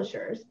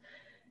publishers,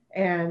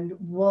 and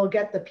we'll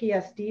get the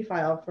PSD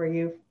file for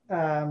you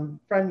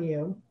from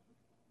you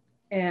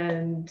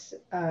and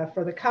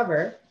for the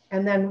cover,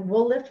 and then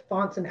we'll lift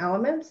fonts and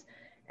elements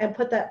and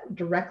put that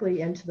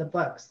directly into the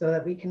book so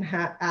that we can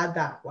add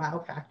that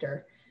wow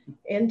factor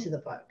into the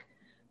book.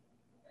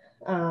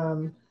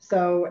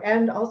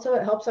 And also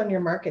it helps on your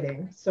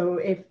marketing. So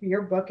if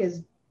your book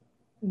is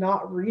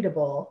not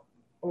readable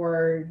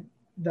or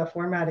the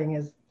formatting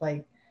is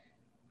like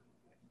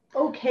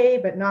okay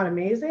but not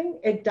amazing,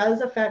 it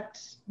does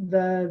affect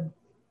the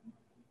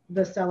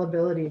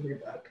sellability of your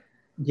book.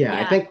 Yeah,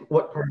 I think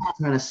what I'm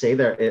trying to say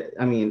there,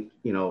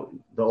 the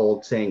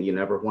old saying, you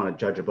never want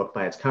to judge a book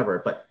by its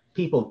cover, but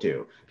people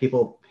do.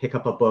 People pick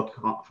up a book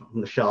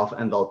from the shelf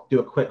and they'll do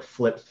a quick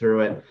flip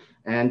through it,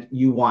 and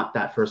you want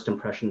that first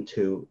impression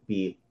to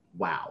be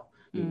wow.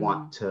 You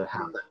want to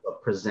have that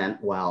book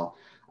present well,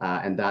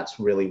 and that's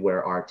really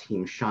where our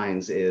team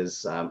shines.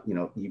 Is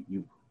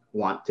you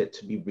want it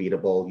to be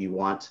readable. You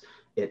want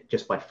it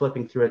just by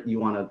flipping through it. You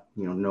want to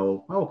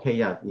know, oh, okay,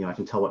 yeah, I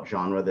can tell what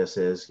genre this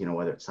is.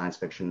 Whether it's science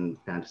fiction,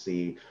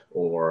 fantasy,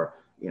 or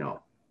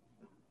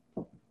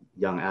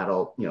young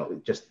adult.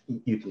 Just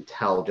you can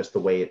tell just the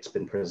way it's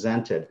been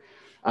presented.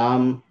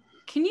 Can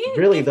you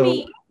really give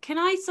me? Can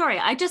I? Sorry,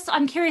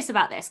 I'm curious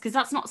about this because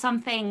that's not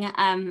something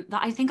that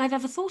I think I've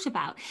ever thought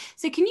about.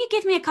 So, can you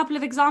give me a couple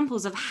of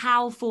examples of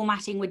how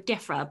formatting would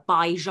differ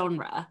by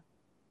genre?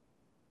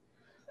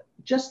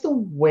 Just the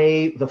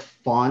way the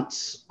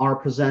fonts are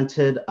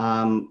presented,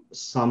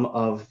 some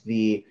of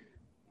the,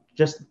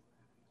 just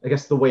I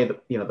guess the way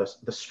that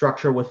the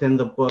structure within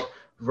the book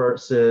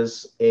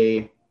versus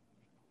a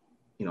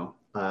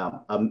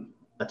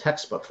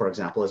textbook, for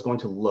example, is going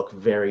to look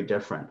very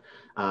different.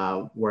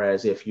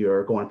 Whereas if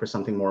you're going for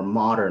something more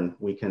modern,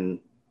 we can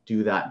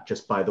do that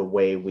just by the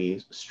way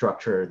we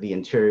structure the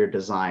interior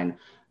design,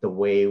 the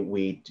way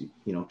we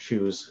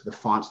choose the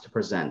fonts to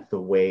present,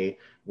 the way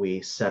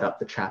we set up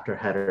the chapter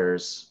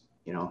headers,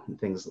 and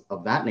things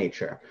of that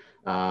nature.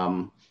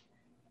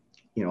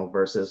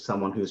 Versus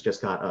someone who's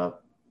just got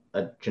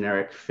a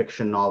generic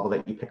fiction novel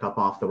that you pick up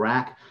off the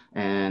rack,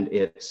 and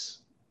it's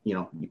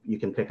you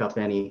can pick up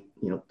any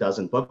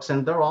dozen books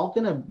and they're all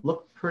going to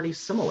look pretty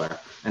similar,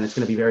 and it's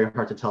going to be very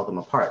hard to tell them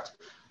apart.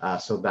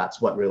 So that's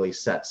what really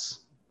sets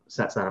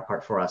that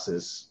apart for us,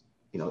 is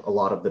a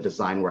lot of the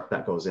design work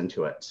that goes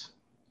into it.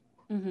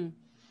 Mm-hmm.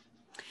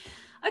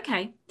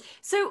 Okay,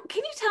 so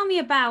can you tell me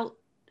about,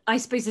 I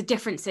suppose, the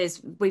differences?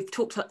 We've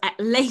talked at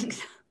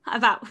length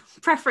about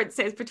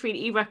preferences between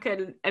ebook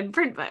and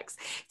print books.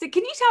 So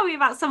can you tell me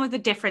about some of the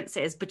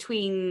differences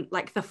between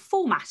like the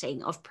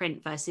formatting of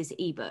print versus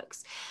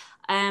ebooks?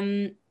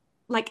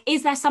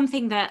 Is there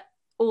something that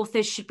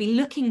authors should be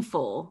looking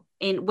for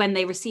when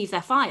they receive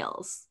their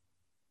files?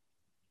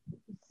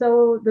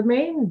 So the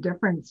main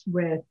difference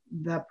with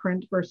the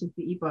print versus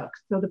the ebook,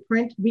 so the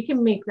print, we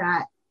can make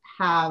that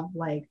have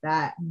like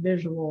that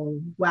visual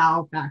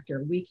wow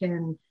factor. We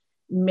can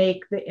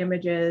make the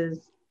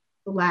images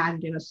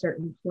land in a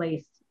certain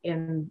place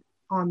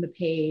on the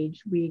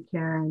page. We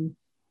can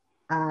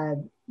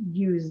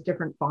use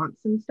different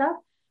fonts and stuff.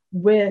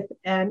 With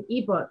an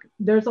ebook,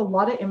 there's a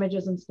lot of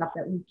images and stuff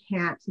that we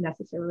can't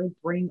necessarily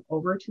bring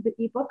over to the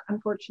ebook,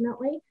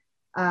 unfortunately.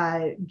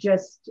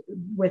 Just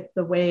with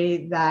the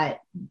way that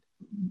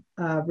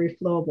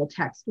reflowable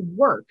text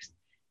works,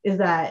 is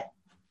that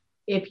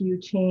if you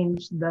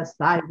change the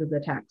size of the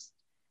text,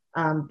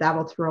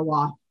 that'll throw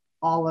off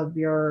all of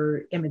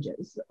your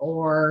images.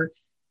 Or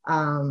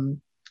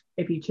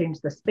if you change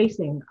the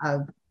spacing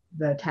of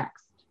the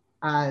text,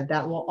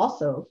 that will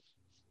also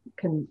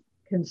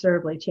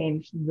considerably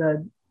change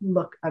the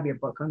look of your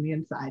book on the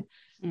inside.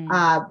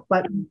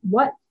 But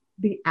what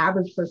the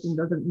average person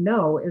doesn't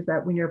know is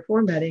that when you're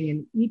formatting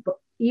an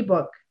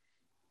ebook,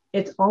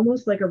 it's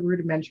almost like a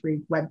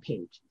rudimentary web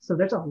page. So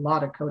there's a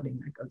lot of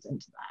coding that goes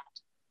into that.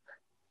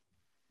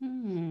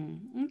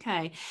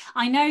 Okay.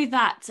 I know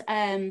that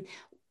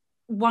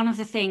one of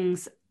the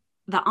things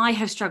that I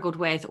have struggled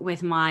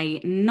with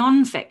my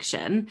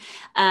nonfiction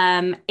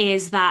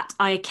is that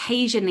I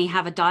occasionally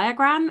have a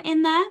diagram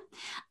in there,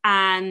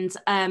 and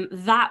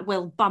that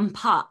will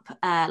bump up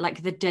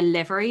like the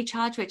delivery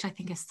charge, which I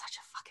think is such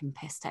a fucking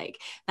piss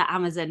take, that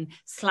Amazon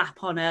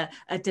slap on a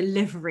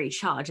delivery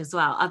charge as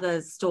well.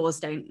 Other stores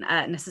don't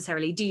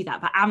necessarily do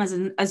that, but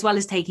Amazon, as well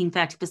as taking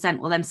 30%,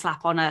 will then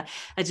slap on a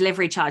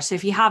delivery charge. So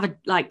if you have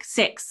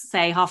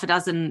half a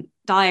dozen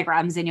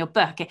diagrams in your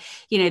book,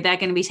 they're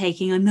going to be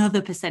taking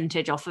another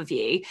percentage off of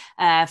you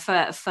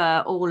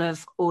for all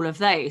of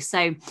those.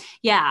 So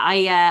yeah,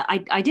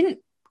 I don't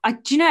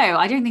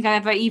think I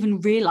ever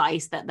even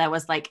realized that there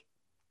was like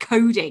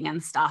coding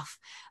and stuff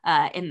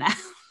in there.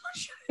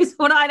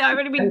 What I know, I've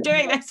only been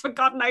doing this for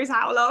God knows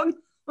how long.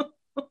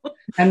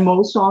 And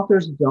most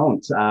authors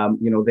don't.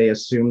 They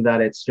assume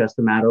that it's just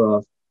a matter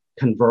of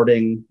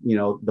converting,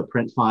 the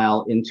print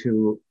file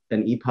into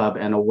an EPUB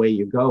and away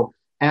you go.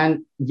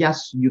 And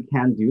yes, you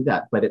can do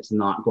that, but it's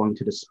not going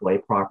to display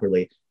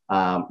properly.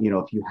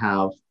 If you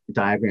have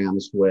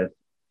diagrams with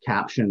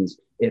captions,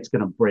 it's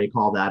going to break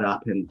all that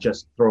up and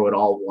just throw it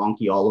all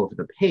wonky all over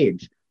the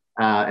page.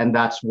 And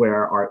that's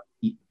where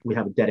we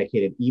have a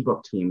dedicated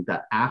ebook team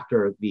that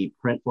after the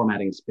print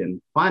formatting's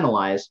been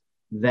finalized,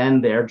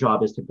 then their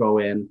job is to go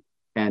in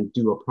and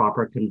do a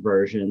proper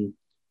conversion,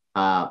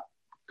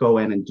 go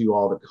in and do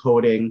all the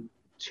coding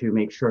to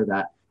make sure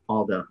that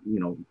all the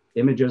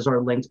images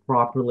are linked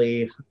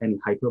properly, any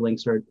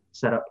hyperlinks are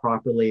set up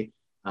properly,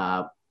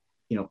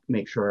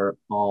 make sure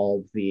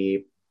all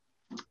the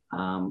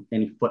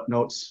any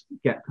footnotes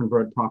get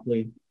converted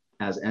properly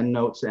as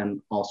endnotes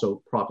and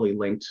also properly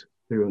linked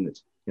through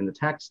in the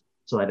text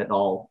so that it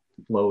all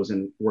flows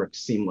and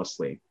works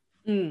seamlessly.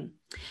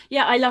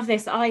 Yeah, I love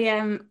this.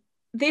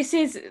 This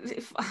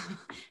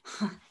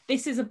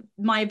is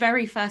my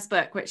very first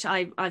book, which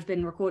I've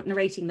been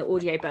narrating the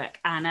audiobook,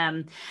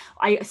 and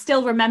I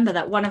still remember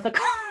that one of the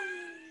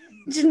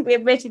shouldn't be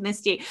admitting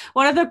this to you.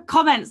 One of the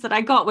comments that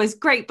I got was,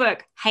 "Great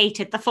book,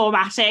 hated the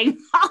formatting,"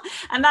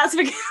 and that's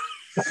because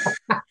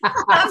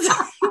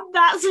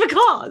that's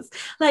because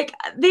like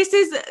this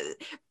is.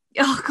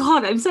 Oh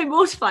God, I'm so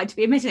mortified to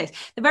be admitting this.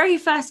 The very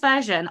first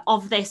version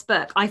of this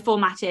book I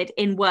formatted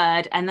in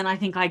Word, and then I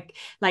think I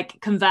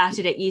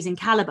converted it using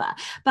Calibre.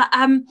 But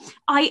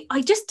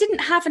I just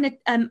didn't have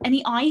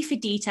any eye for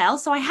detail,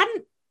 so I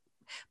hadn't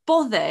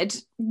bothered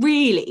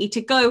really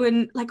to go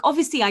and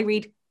obviously I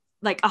read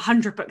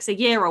 100 books a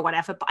year or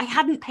whatever, but I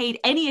hadn't paid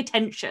any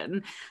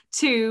attention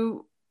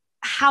to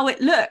how it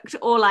looked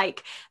or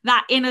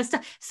that inner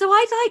stuff. So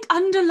I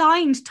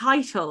underlined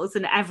titles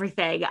and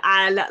everything,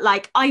 and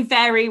I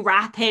very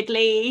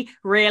rapidly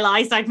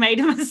realized I'd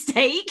made a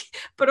mistake.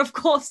 But of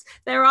course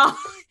there are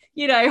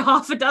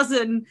half a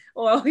dozen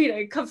or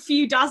a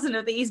few dozen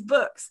of these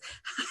books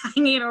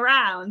hanging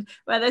around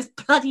where there's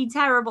bloody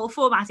terrible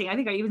formatting. I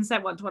think I even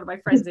sent one to one of my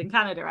friends in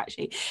Canada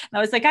actually, and I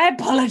was like, I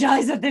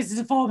apologize if this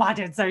is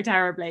formatted so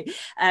terribly,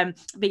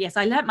 but yes,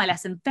 I learned my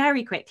lesson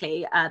very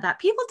quickly, that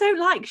people don't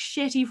like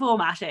shitty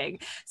formatting.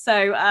 So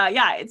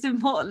yeah, it's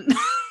important.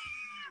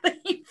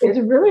 It's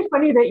really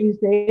funny that you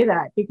say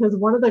that, because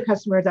one of the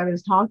customers I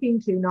was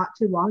talking to not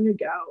too long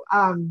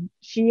ago,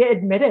 she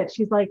admitted,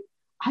 she's like,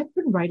 I've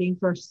been writing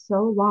for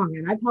so long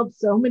and I've helped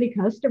so many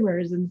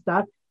customers and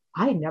stuff.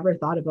 I never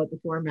thought about the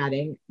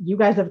formatting. You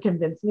guys have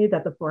convinced me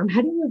that the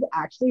formatting is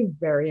actually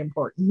very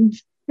important.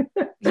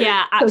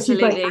 Yeah,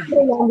 absolutely. So she's like, I'm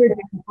no longer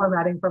doing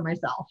formatting for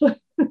myself.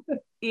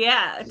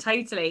 Yeah,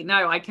 totally.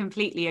 No, I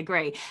completely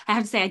agree. I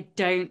have to say I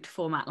don't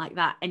format like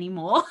that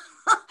anymore,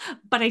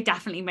 but I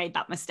definitely made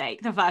that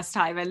mistake the first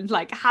time, and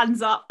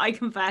hands up, I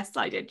confess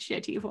I did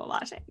shitty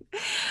formatting.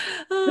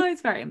 Oh,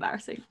 it's very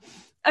embarrassing.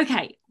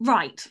 Okay,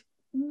 right.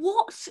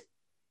 What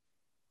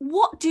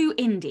do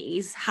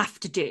indies have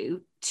to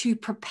do to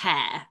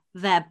prepare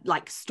their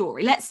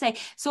story? Let's say,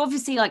 so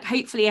obviously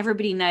hopefully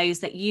everybody knows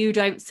that you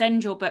don't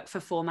send your book for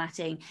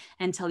formatting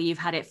until you've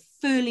had it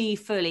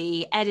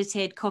fully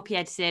edited, copy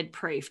edited,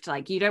 proofed.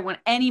 You don't want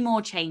any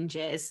more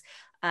changes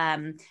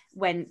when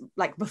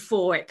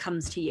before it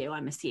comes to you,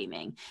 I'm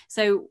assuming.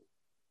 So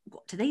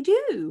what do they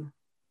do?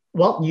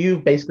 Well, you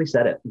basically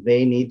said it.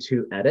 They need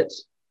to edit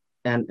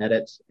and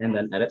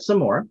then edit some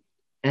more.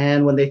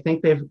 And when they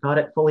think they've got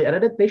it fully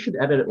edited, they should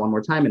edit it one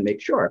more time and make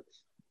sure.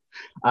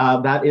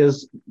 That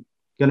is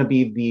going to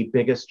be the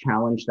biggest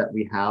challenge that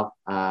we have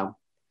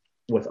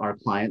with our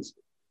clients,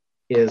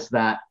 is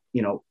that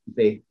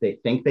they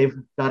think they've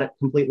got it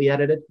completely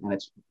edited and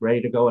it's ready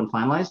to go and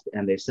finalized,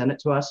 and they send it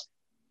to us.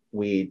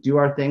 We do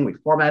our thing, we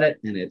format it,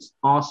 and it's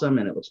awesome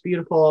and it looks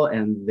beautiful,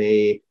 and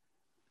they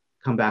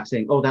come back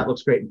saying, oh, that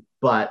looks great,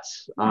 but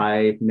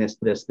I missed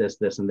this,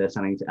 and this.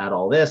 I need to add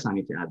all this. I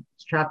need to add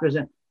chapters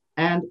in.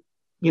 And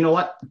you know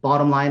what?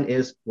 Bottom line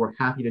is, we're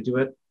happy to do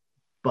it,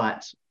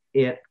 but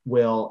it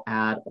will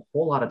add a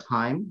whole lot of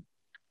time.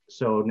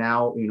 So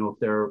now, if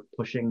they're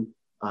pushing,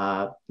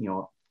 a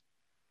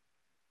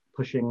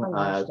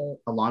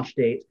launch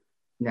date,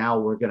 now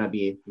we're going to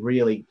be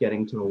really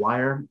getting to the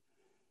wire,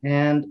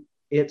 and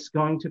it's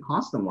going to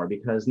cost them more,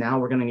 because now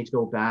we're going to need to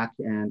go back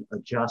and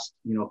adjust.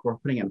 If we're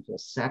putting in full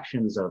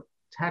sections of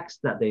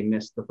text that they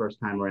missed the first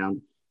time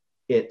around,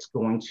 it's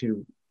going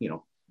to,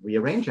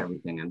 rearrange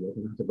everything, and we'll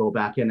have to go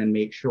back in and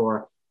make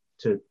sure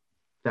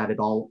that it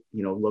all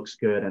looks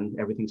good and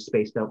everything's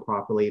spaced out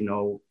properly,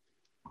 no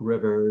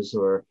rivers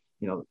or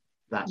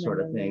that sort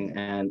of thing,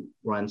 and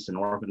runts and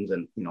orphans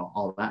and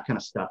all that kind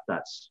of stuff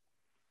that's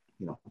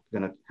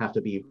going to have to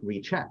be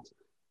rechecked.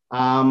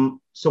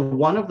 So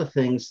one of the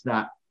things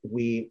that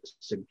we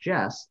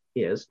suggest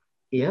is,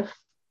 if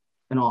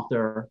an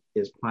author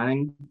is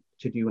planning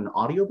to do an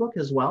audiobook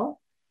as well,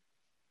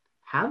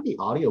 have the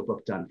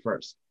audiobook done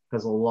first,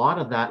 because a lot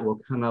of that will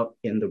come out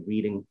in the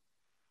reading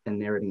and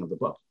narrating of the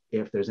book.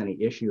 If there's any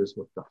issues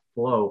with the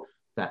flow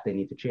that they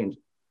need to change,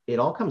 it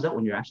all comes out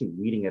when you're actually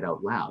reading it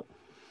out loud.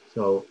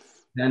 So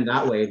then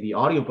that way the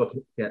audiobook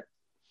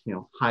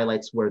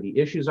highlights where the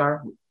issues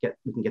are.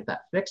 We can get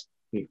that fixed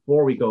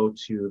before we go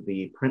to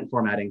the print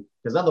formatting,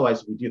 because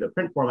otherwise we do the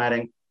print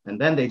formatting and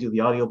then they do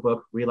the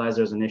audiobook, realize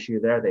there's an issue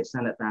there, they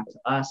send it back to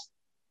us,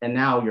 and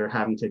now you're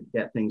having to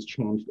get things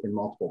changed in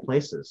multiple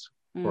places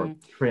for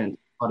print,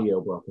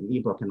 audiobook, and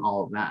ebook, and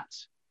all of that.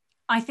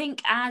 I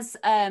think as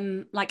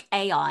like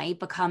AI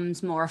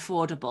becomes more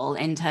affordable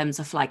in terms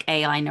of like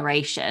AI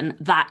narration,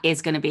 that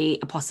is going to be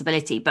a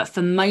possibility. But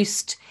for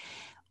most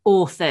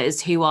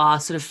authors who are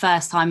sort of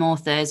first time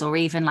authors or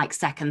even like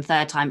second,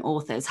 third time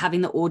authors,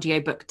 having the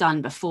audiobook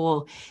done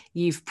before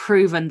you've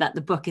proven that the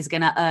book is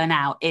going to earn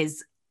out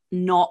is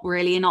not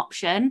really an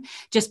option,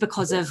 just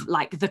because of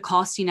like the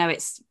cost. You know,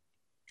 it's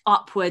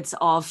upwards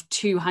of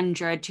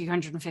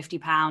 250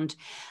 pound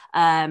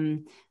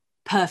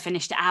per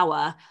finished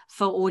hour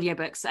for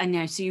audiobooks. And, you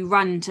know, so you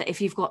run to,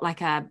 if you've got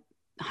like a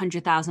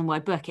 100,000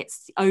 word book,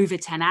 it's over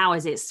 10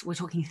 hours, we're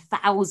talking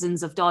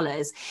thousands of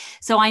dollars.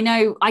 So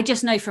I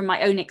just know from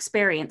my own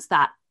experience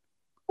that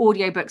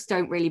audiobooks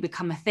don't really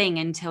become a thing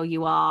until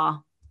you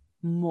are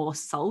more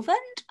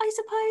solvent, I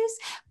suppose.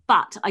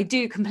 But I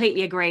do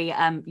completely agree.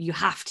 You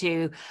have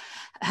to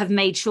have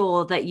made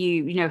sure that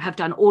you know, have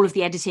done all of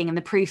the editing and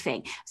the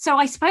proofing. So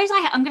I suppose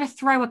I'm going to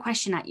throw a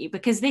question at you,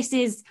 because this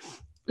is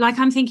like,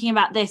 I'm thinking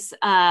about this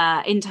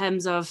in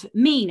terms of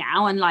me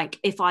now, and like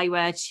if I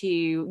were to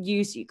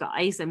use you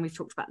guys, and we've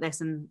talked about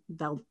this, and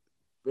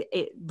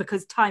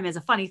because time is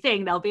a funny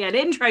thing, there'll be an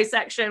intro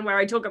section where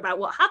I talk about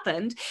what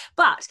happened.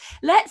 But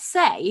let's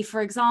say,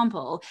 for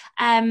example,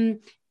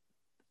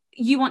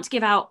 you want to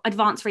give out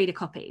advanced reader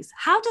copies.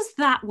 How does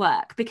that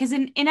work? Because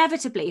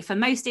inevitably for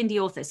most indie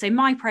authors, so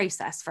my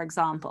process, for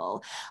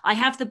example, I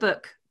have the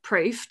book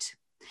proofed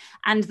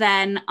and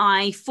then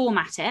I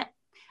format it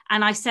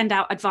and I send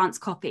out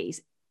advanced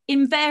copies.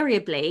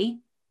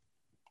 Invariably,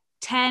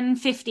 10,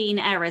 15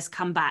 errors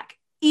come back,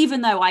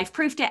 even though I've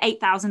proofed it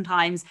 8,000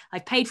 times,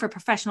 I've paid for a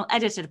professional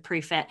editor to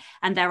proof it,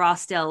 and there are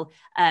still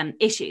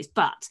issues.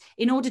 But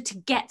in order to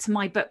get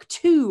my book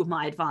to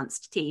my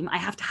advanced team, I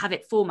have to have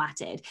it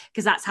formatted,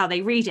 because that's how they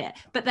read it.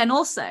 But then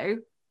also,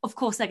 of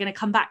course, they're going to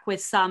come back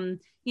with some,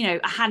 you know,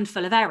 a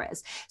handful of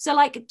errors. So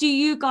like, do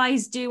you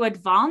guys do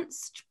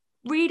advanced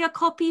reader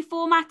copy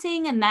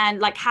formatting? And then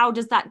like, how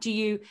does that, do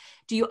you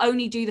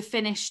only do the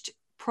finished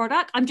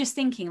product? I'm just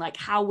thinking, like,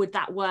 how would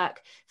that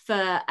work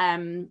for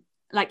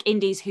like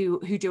indies who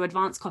do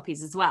advanced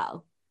copies as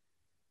well?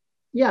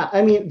 Yeah,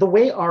 I mean, the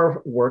way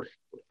our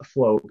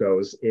workflow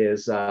goes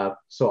is,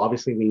 so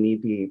obviously we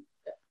need the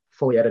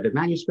fully edited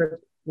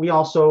manuscript. We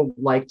also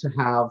like to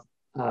have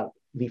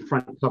the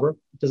front cover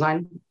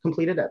design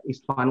completed, at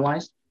least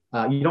finalized.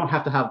 You don't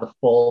have to have the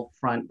full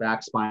front,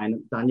 back,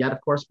 spine done yet, of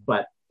course,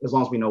 but as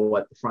long as we know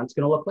what the front's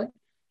going to look like.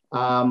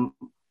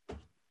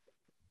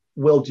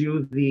 We'll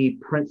do the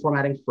print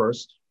formatting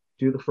first,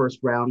 do the first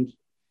round,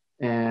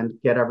 and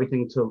get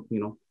everything to, you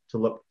know, to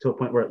look to a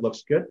point where it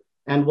looks good.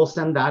 And we'll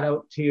send that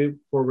out to you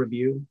for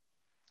review.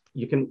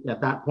 You can,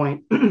 at that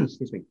point,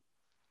 excuse me,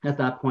 at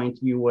that point,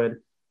 you would,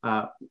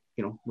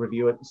 you know,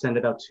 review it, send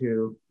it out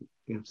to,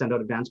 you know, send out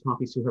advanced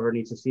copies to whoever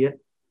needs to see it.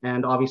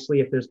 And obviously,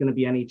 if there's going to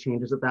be any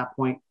changes at that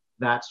point,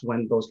 that's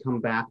when those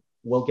come back.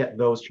 We'll get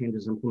those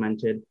changes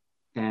implemented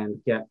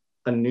and get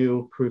a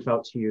new proof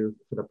out to you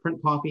for the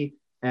print copy.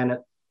 And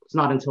it's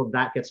not until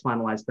that gets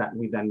finalized that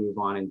we then move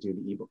on and do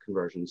the ebook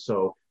conversion.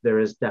 So there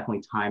is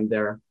definitely time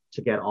there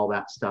to get all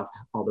that stuff,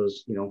 all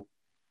those, you know,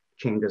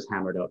 changes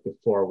hammered out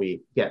before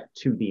we get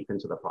too deep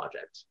into the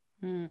project.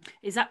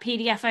 Is that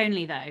PDF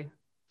only though?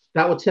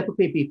 That would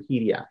typically be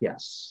PDF,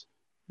 yes.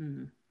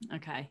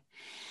 Okay.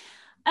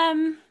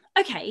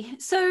 Okay,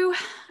 so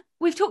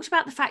we've talked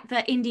about the fact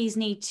that indies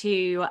need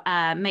to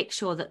make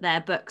sure that their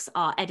books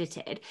are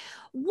edited.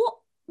 What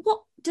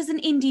does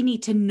an indie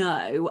need to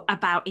know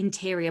about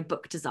interior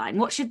book design?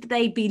 What should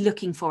they be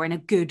looking for in a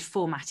good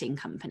formatting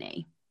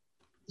company?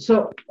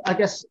 So I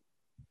guess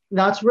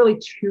that's really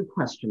two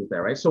questions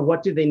there, right? So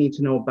what do they need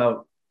to know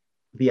about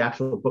the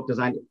actual book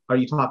design? Are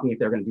you talking if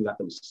they're going to do that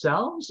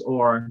themselves,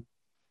 or?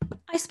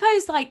 I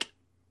suppose like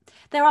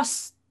there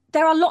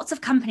are lots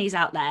of companies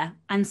out there,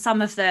 and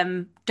some of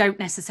them don't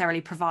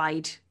necessarily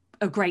provide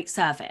a great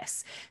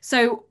service.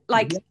 So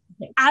like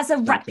as a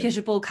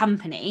reputable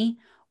company,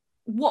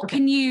 what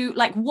can you,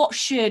 like, what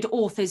should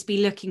authors be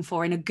looking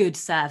for in a good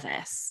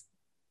service?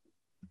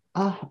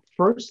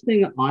 First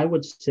thing I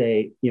would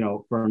say, you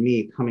know, for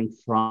me, coming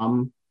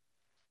from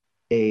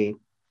a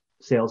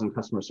sales and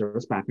customer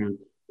service background,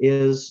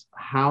 is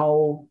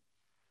how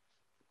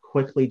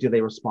quickly do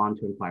they respond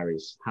to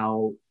inquiries?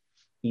 How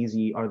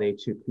easy are they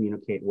to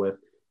communicate with?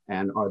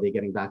 And are they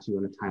getting back to you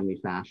in a timely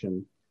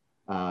fashion?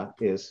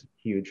 Is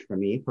huge for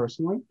me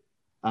personally.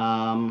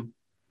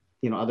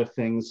 You know, other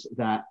things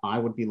that I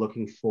would be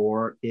looking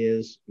for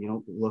is, you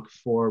know, look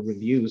for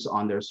reviews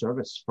on their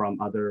service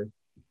from other,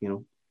 you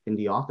know,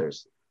 indie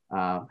authors.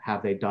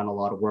 Have they done a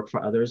lot of work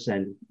for others?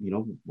 And, you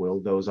know,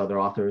 will those other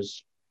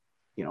authors,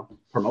 you know,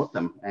 promote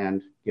them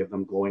and give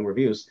them glowing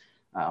reviews?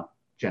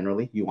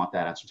 Generally, you want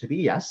that answer to be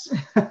yes.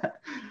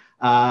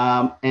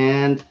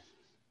 And,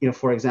 you know,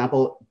 for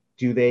example,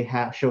 do they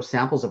show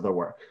samples of their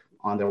work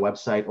on their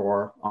website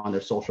or on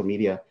their social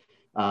media?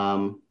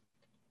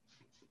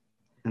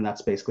 and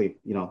that's basically,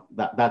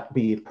 that'd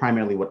be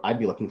primarily what I'd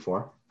be looking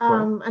for.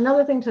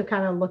 Another thing to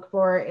kind of look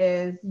for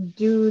is,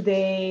 do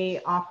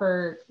they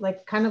offer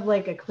kind of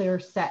a clear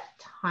set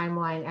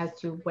timeline as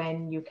to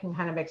when you can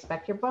kind of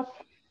expect your book?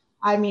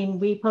 I mean,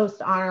 we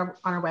post on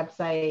our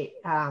website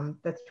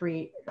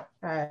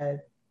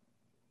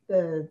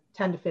the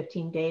 10 to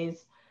 15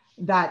 days.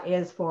 That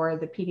is for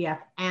the PDF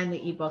and the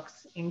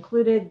ebooks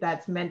included.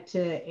 That's meant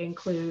to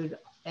include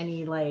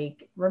any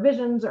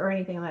revisions or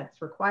anything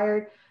that's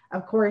required.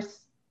 Of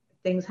course,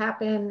 things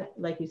happen.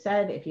 Like you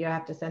said, if you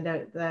have to send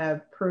out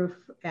the proof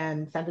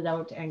and send it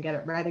out and get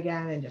it read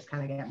again and just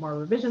kind of get more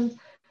revisions,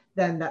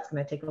 then that's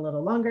going to take a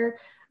little longer.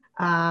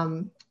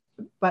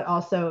 But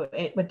also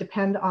it would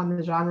depend on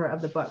the genre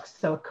of the book.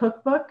 So a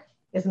cookbook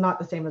is not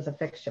the same as a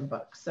fiction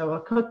book. So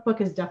a cookbook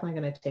is definitely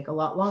going to take a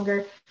lot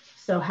longer.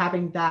 So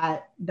having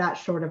that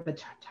short of a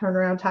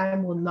turnaround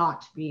time will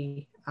not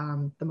be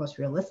the most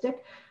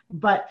realistic.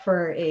 But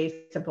for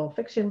a simple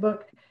fiction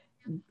book,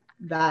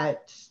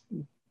 that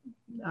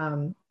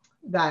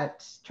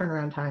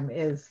turnaround time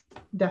is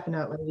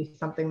definitely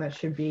something that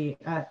should be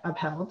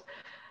upheld.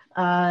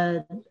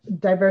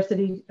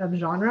 Diversity of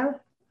genre.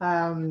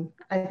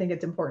 I think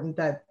it's important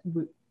that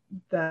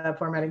the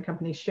formatting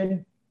company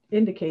should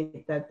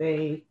indicate that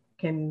they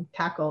can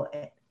tackle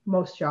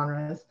most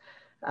genres,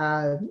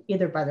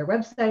 either by their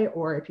website,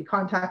 or if you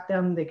contact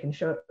them, they can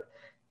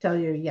tell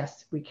you,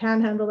 yes, we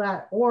can handle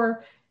that.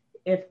 Or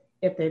if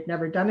they've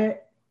never done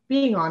it,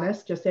 being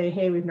honest, just say,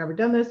 hey, we've never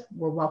done this.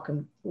 We're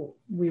welcome.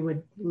 We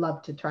would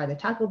love to try to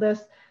tackle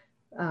this.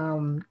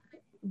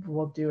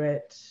 We'll do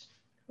it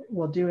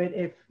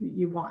if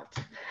you want.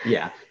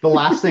 Yeah. The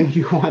last thing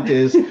you want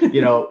is,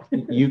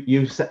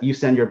 you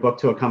send your book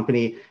to a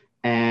company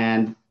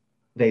and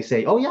they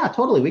say, oh yeah,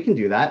 totally, we can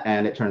do that.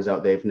 And it turns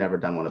out they've never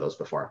done one of those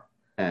before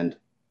and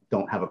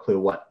don't have a clue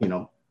what,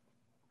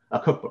 a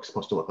cookbook's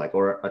supposed to look like,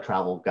 or a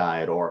travel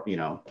guide, or,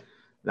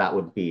 that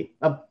would be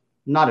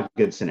not a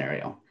good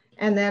scenario.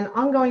 And then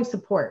ongoing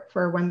support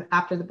for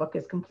after the book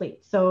is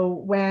complete. So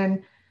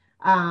when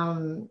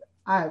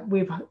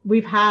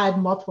we've had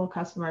multiple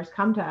customers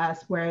come to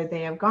us where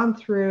they have gone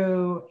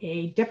through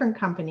a different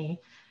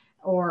company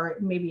or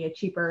maybe a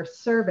cheaper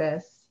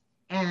service,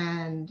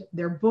 and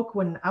their book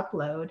wouldn't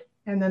upload,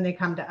 and then they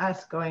come to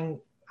us going,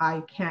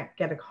 I can't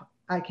get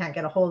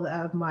a hold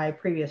of my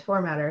previous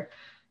formatter.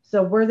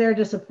 So we're there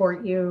to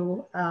support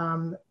you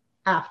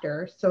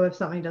after. So if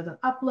something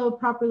doesn't upload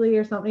properly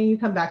or something, you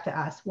come back to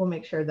us. We'll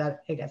make sure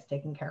that it gets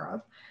taken care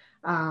of.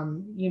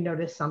 You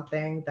notice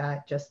something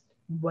that just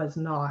was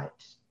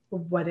not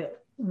what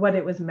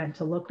it was meant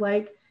to look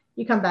like,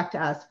 you come back to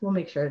us. We'll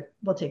make sure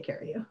we'll take care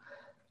of you.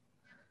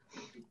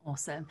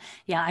 Awesome.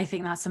 Yeah, I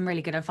think that's some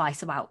really good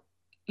advice about,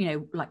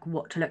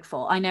 what to look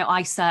for. I know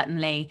I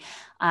certainly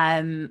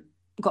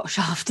got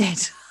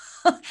shafted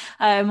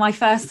my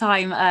first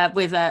time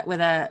with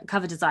a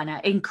cover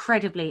designer,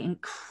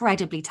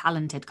 incredibly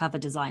talented cover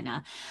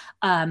designer,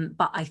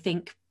 but I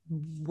think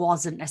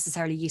wasn't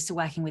necessarily used to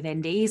working with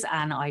indies,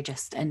 and I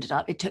just ended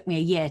up, it took me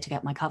a year to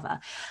get my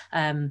cover.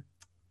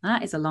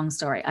 That is a long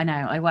story. I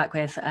know. I work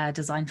with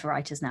design for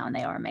writers now, and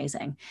they are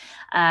amazing.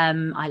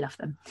 I love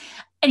them.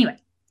 Anyway,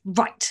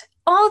 right.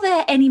 Are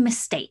there any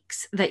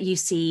mistakes that you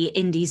see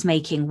indies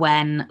making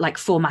when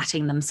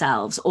formatting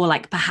themselves, or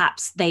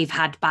perhaps they've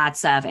had bad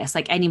service,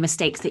 any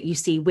mistakes that you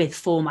see with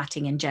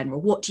formatting in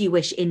general? What do you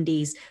wish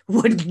indies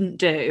wouldn't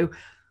do?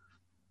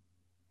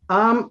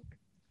 I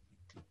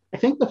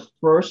think the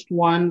first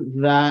one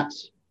that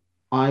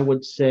I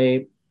would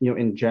say,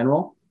 in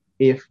general,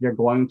 if you're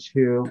going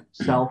to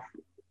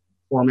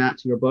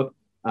self-format your book,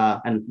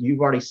 and you've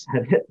already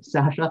said it,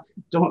 Sasha,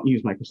 don't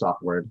use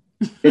Microsoft Word.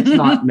 It's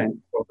not meant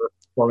for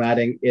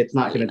formatting. It's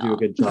not going to do a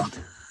good job.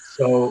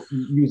 So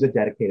use a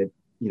dedicated,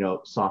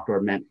 software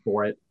meant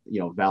for it.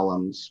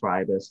 Vellum,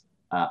 Scribus,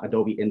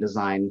 Adobe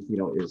InDesign,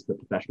 is the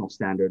professional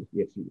standard.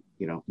 If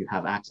you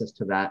have access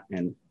to that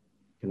and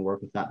can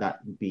work with that,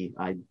 that would be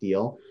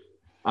ideal.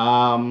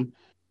 A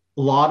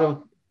lot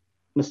of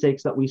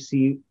mistakes that we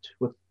see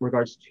with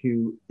regards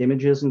to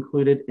images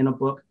included in a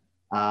book.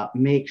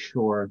 Make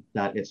sure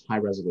that it's high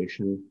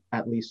resolution.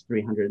 At least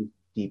 300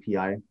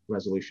 DPI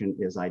resolution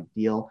is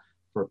ideal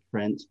for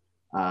print.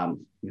 I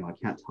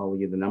can't tell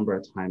you the number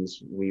of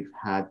times we've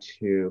had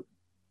to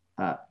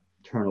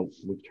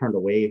we've turned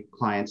away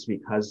clients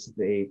because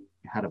they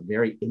had a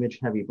very image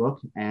heavy book,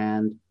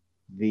 and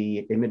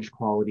the image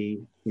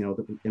quality,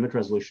 the image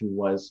resolution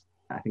was,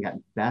 I think at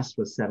best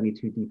was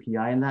 72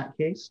 DPI in that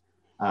case,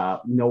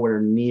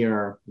 nowhere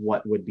near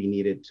what would be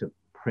needed to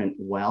print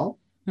well.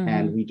 Mm-hmm.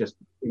 And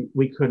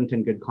we couldn't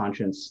in good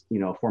conscience,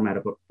 format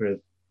a book for,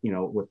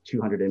 with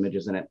 200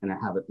 images in it and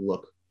have it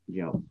look,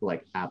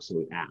 like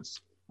absolute ass.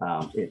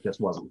 It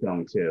just wasn't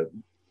going to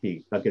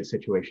be a good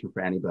situation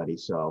for anybody.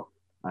 So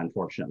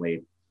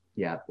unfortunately,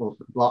 yeah,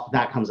 well,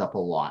 that comes up a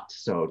lot.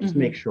 So just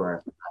make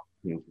sure,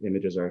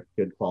 images are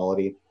good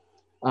quality.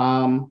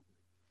 And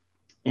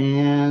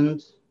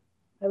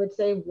I would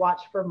say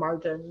watch for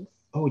margins.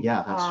 Oh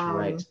yeah, that's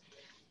right.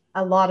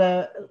 a lot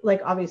of,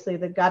 like, obviously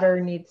the gutter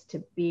needs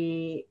to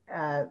be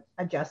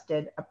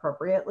adjusted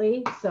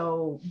appropriately.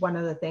 So one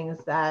of the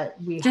things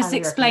that we just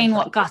explain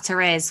what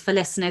gutter is for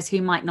listeners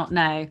who might not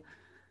know.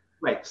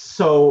 Right.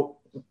 So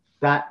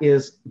that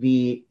is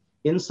the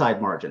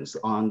inside margins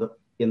on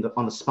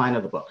the spine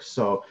of the book.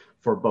 So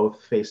for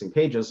both facing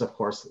pages, of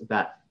course,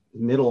 that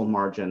middle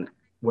margin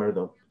where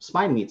the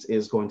spine meets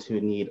is going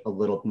to need a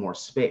little more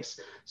space.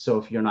 So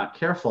if you're not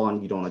careful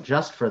and you don't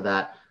adjust for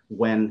that,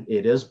 when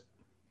it is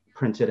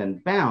printed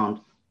and bound,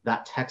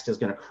 that text is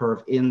going to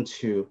curve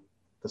into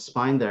the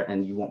spine there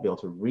and you won't be able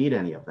to read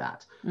any of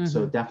that. Mm-hmm.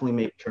 So definitely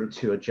make sure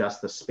to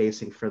adjust the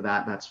spacing for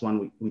that. That's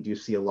one we do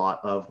see a lot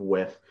of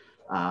with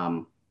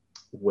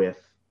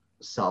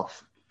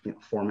self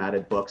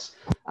formatted books.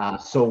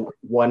 So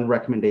one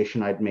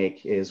recommendation I'd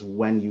make is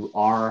when you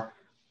are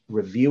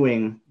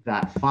reviewing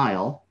that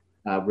file,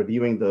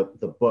 reviewing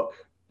the book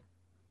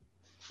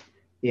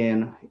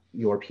in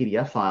your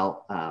PDF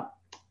file,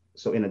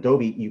 so in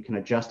Adobe, you can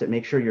adjust it.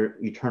 Make sure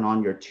you turn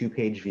on your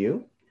 2-page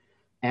view,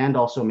 and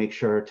also make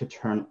sure to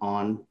turn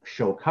on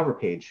show cover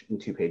page in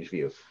 2-page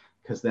view,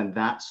 because then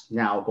that's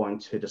now going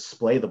to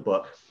display the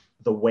book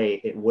the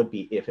way it would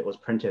be if it was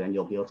printed, and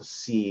you'll be able to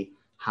see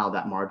how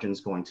that margin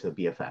is going to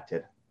be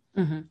affected.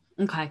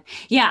 Mm-hmm. Okay.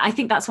 Yeah, I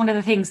think that's one of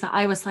the things that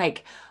I was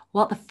like,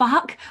 what the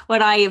fuck,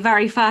 when I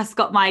very first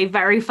got my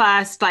very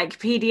first like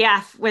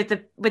PDF with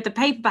the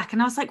paperback,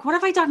 and I was like, what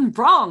have I done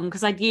wrong?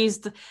 Because I'd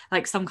used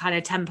like some kind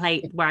of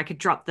template where I could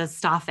drop the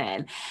stuff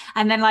in,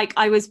 and then like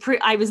I was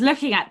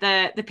looking at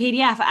the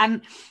PDF,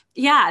 and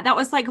yeah, that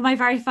was like my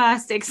very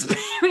first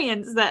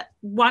experience that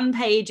one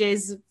page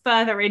is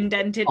further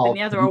indented than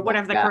the other, or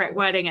whatever the correct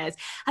wording is.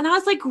 And I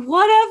was like,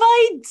 what have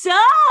I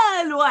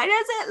done? Why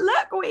does it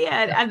look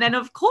weird? And then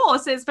of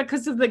course it's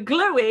because of the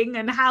gluing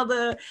and how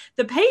the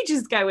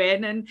pages go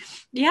in. And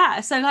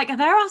yeah, so like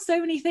there are so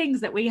many things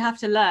that we have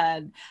to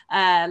learn.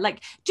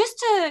 Like just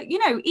to,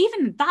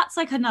 even that's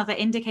like another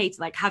indicator,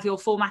 like have your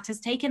formatters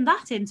taken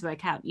that into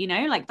account,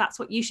 like that's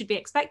what you should be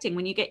expecting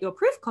when you get your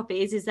proof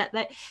copies, is that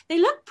they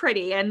look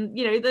pretty, and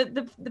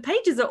the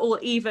pages are all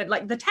even,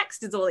 like the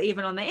text is all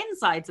even on the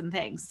insides and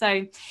things.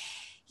 So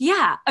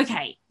yeah,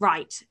 okay,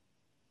 right.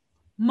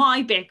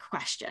 My big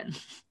question.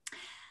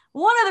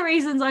 One of the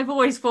reasons I've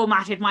always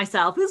formatted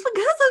myself is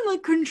because I'm a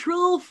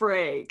control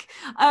freak.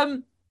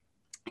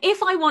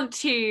 If I want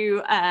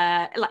to,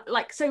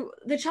 so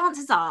the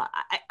chances are,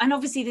 and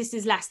obviously this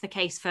is less the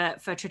case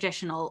for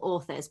traditional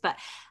authors, but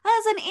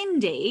as an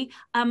indie,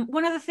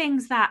 one of the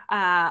things that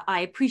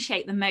I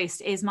appreciate the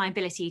most is my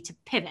ability to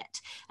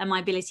pivot and my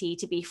ability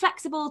to be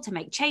flexible, to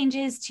make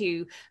changes,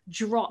 to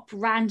drop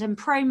random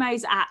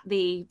promos at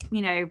the,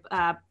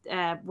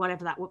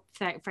 whatever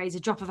that phrase, a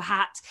drop of a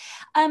hat.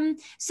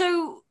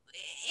 So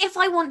if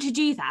I want to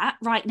do that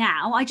right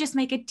now, I just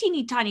make a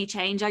teeny tiny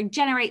change, I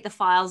generate the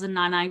files, and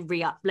then I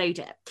re-upload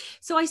it.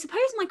 So I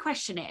suppose my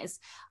question is,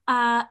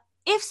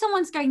 if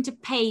someone's going to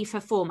pay for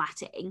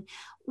formatting,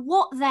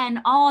 what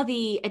then are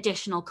the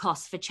additional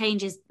costs for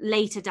changes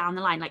later down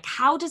the line? Like,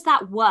 how does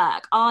that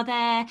work? Are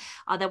there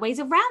ways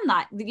around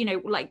that?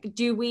 Like,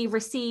 do we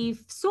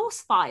receive source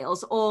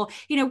files, or,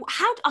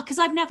 how, because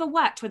I've never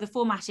worked with a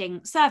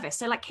formatting service.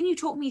 So like, can you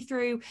talk me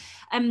through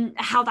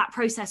how that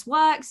process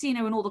works,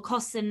 and all the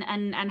costs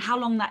and how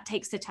long that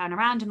takes to turn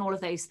around and all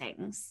of those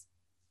things?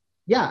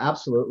 Yeah,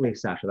 absolutely,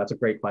 Sasha. That's a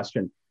great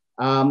question.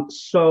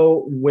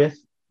 So with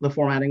the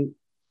formatting,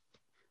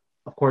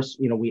 of course,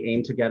 we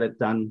aim to get it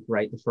done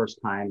right the first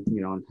time,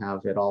 and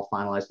have it all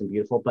finalized and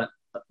beautiful. But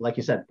like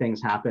you said,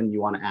 things happen. You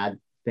want to add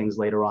things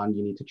later on.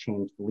 You need to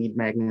change the lead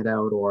magnet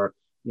out, or,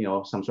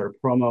 some sort of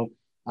promo.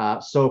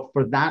 So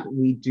for that,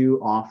 we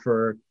do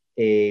offer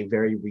a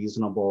very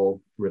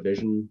reasonable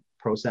revision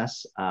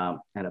process at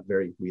a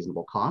very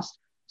reasonable cost.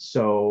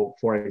 So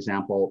for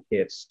example,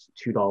 it's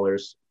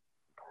 $2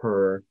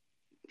 per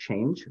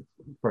change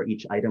for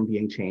each item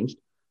being changed.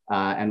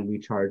 And we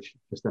charge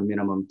just a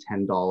minimum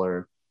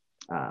 $10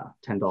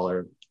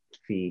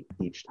 fee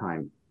each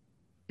time.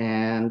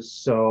 And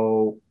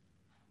so,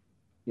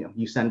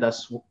 you send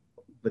us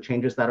the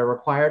changes that are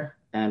required,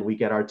 and we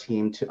get our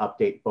team to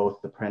update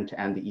both the print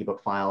and the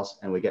ebook files,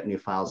 and we get new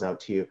files out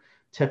to you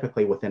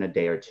typically within a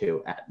day or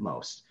two at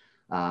most.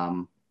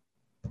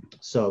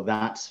 So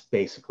that's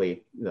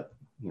basically the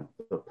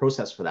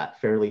process for that.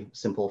 Fairly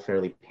simple,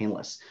 fairly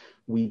painless.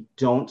 We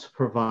don't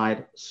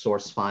provide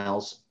source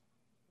files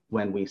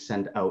when we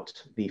send out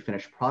the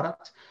finished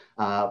product,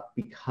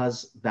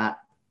 because that,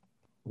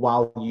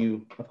 while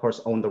you of course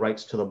own the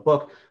rights to the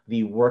book,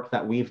 the work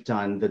that we've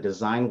done, the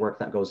design work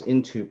that goes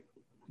into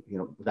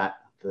that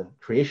the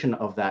creation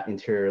of that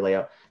interior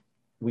layout,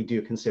 we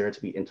do consider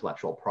to be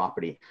intellectual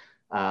property.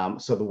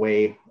 So the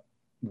way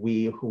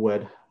we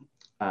would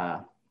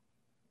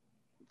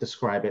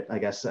describe it, I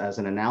guess, as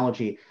an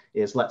analogy,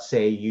 is let's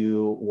say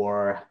you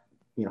were,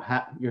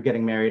 you're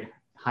getting married,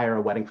 hire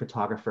a wedding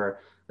photographer.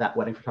 That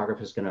wedding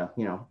photographer is going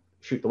to,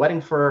 shoot the wedding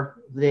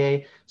for the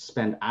day,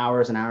 spend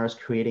hours and hours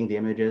creating the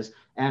images.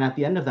 And at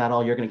the end of that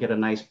all, you're going to get a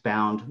nice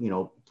bound,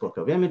 book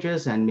of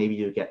images, and maybe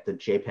you get the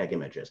JPEG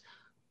images.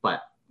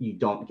 But, you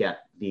don't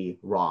get the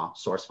raw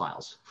source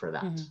files for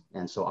that.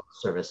 And so our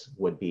service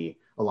would be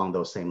along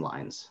those same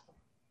lines.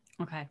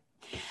 Okay.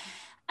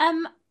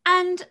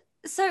 And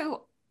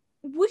so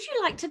would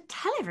you like to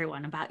tell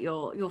everyone about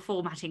your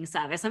formatting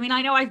service? I mean,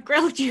 I know I've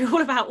grilled you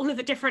all about all of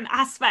the different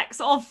aspects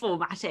of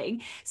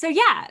formatting. So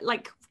yeah,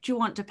 like, do you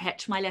want to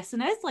pitch my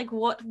listeners? Like,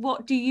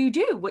 what do you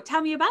do?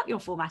 Tell me about your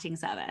formatting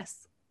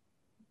service.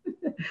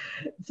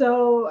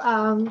 So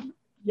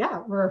yeah,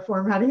 we're a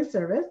formatting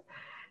service.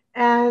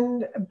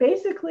 And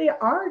basically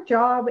our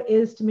job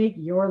is to make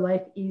your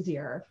life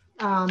easier.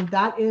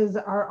 That is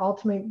our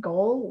ultimate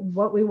goal.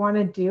 What we want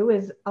to do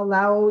is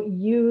allow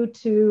you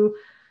to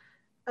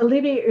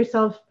alleviate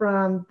yourself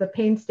from the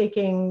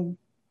painstaking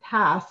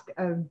task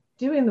of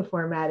doing the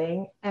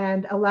formatting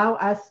and allow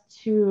us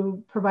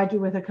to provide you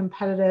with a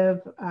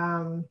competitive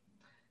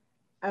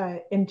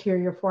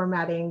interior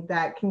formatting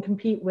that can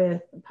compete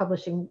with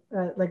publishing,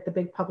 like the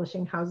big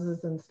publishing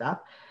houses and stuff.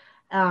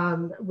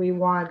 We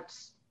want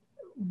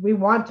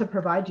to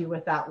provide you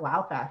with that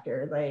wow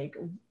factor. Like,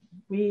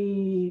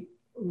 we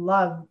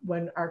love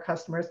when our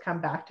customers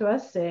come back to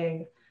us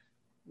saying,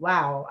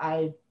 wow,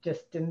 I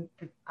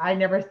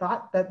never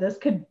thought that this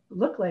could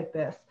look like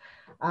this.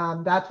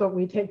 That's what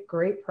we take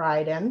great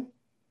pride in.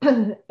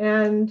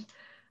 And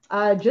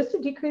just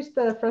to decrease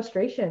the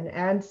frustration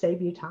and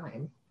save you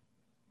time.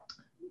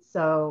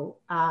 So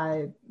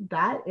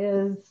that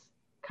is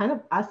kind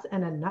of us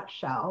in a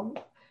nutshell.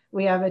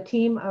 We have a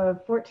team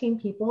of 14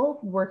 people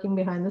working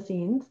behind the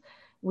scenes.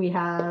 We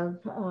have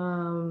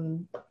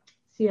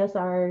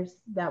CSRs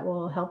that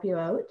will help you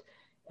out.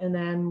 And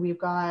then we've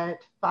got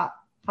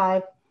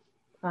five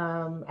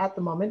at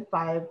the moment,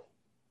 5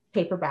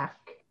 paperback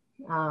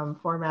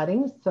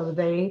formatting. So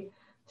they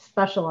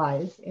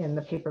specialize in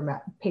the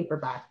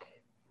paperback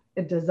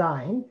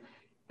design.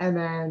 And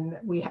then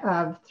we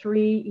have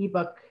 3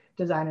 ebook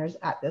designers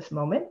at this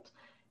moment.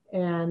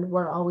 And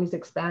we're always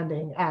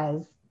expanding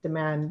as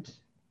demand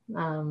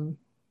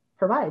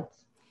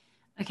provides.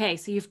 Okay,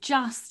 so you've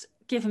just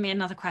given me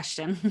another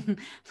question.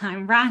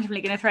 I'm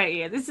randomly going to throw at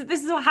you. This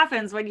is what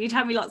happens when you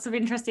tell me lots of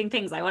interesting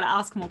things. I want to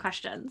ask more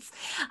questions.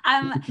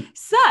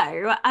 So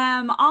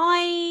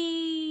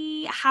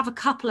I have a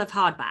couple of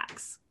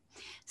hardbacks.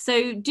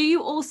 So do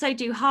you also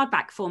do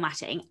hardback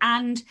formatting?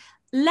 And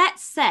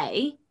let's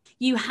say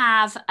you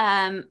have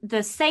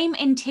the same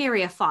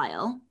interior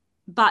file,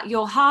 but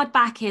your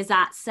hardback is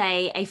at,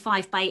 say,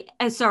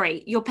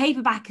 your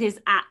paperback is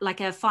at like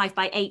a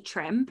 5x8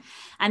 trim,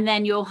 and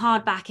then your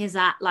hardback is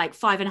at like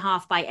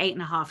 5.5 by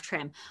 8.5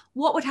 trim.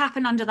 What would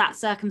happen under that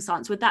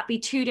circumstance? Would that be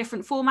 2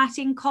 different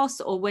formatting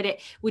costs, or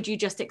would you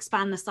just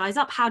expand the size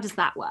up? How does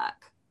that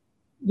work?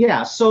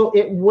 Yeah, so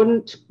it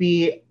wouldn't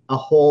be a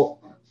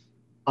whole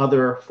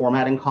other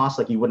formatting cost.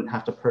 Like, you wouldn't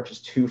have to purchase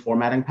 2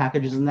 formatting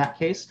packages in that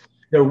case.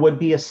 There would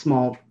be a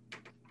small,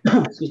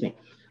 excuse me,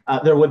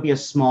 there would be a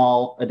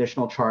small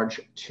additional charge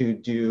to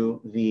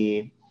do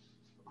the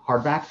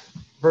hardback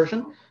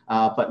version,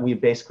 but we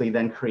basically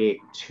then create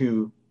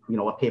 2,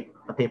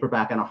 a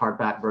paperback and a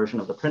hardback version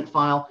of the print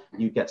file.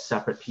 You get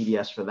separate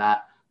PDFs for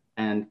that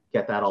and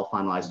get that all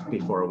finalized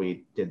before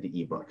we did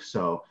the ebook.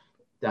 So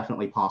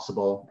definitely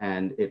possible,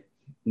 and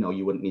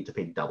you wouldn't need to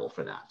pay double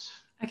for that.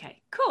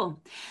 Okay,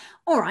 cool.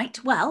 All right.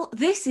 Well,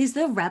 this is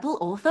the Rebel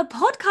Author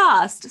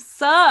podcast.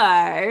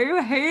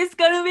 So who's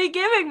going to be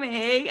giving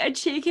me a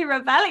cheeky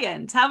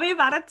rebellion? Tell me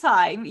about a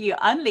time you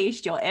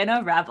unleashed your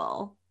inner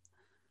rebel.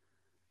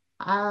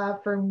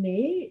 For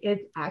me,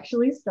 it's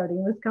actually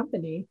starting this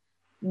company.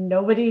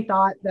 Nobody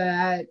thought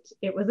that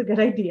it was a good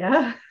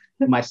idea.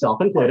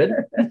 Myself included.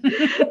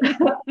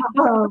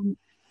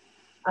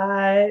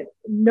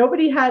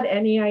 Nobody had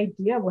any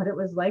idea what it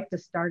was like to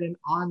start an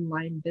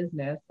online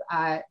business.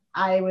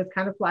 I was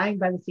kind of flying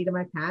by the seat of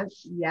my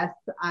pants. Yes,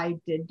 I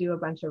did do a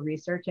bunch of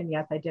research, and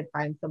yes, I did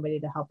find somebody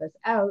to help us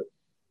out,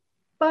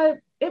 but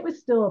it was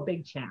still a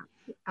big chance.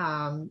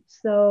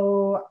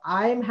 So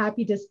I'm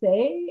happy to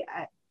say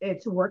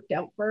it's worked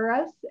out for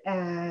us,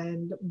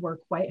 and we're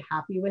quite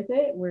happy with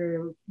it.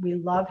 We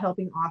love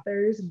helping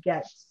authors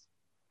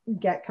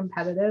get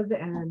competitive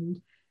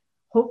and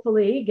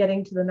hopefully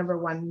getting to the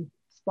 #1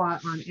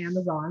 spot on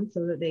Amazon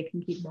so that they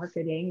can keep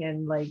marketing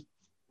and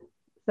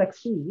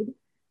succeed.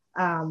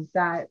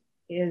 That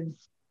is,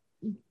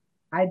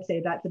 I'd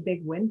say that's a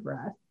big win for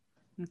us.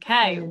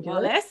 Okay,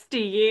 Wallace, do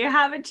you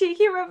have a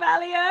cheeky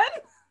rebellion?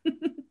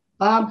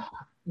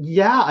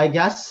 Yeah, I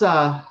guess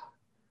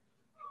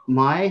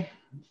my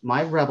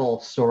rebel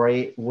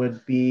story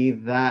would be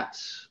that,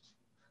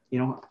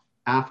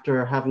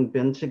 after having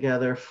been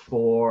together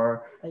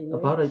for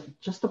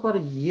just about a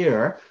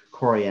year,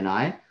 Corey and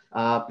I,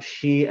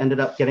 she ended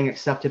up getting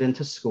accepted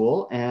into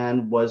school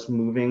and was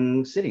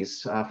moving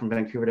cities from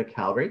Vancouver to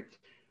Calgary.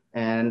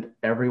 And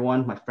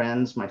everyone, my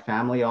friends, my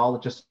family, all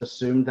just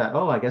assumed that,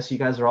 I guess you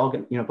guys are all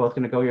both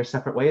going to go your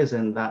separate ways,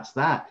 and that's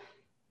that.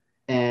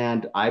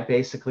 And I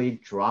basically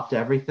dropped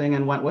everything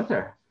and went with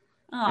her.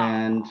 Aww.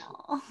 And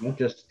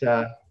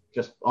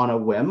just on a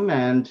whim,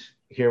 and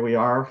here we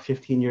are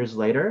 15 years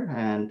later.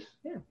 And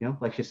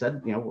like she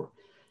said,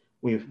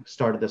 we've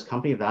started this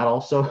company. That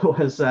also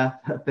was a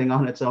thing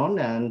on its own.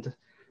 And,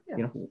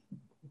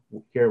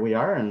 here we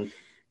are, and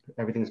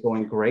everything's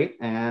going great.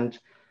 And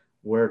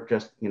we're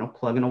just,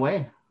 plugging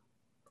away.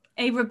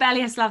 A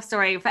rebellious love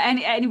story for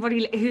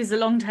anybody who's a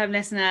long-term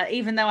listener.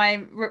 Even though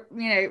I'm,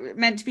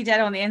 meant to be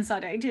dead on the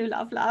inside, I do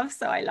love.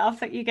 So I love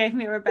that you gave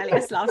me a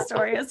rebellious love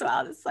story as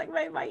well. It's like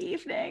made my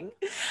evening.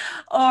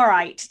 All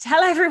right,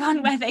 tell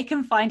everyone where they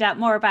can find out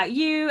more about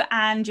you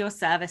and your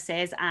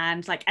services,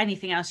 and like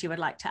anything else you would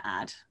like to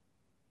add.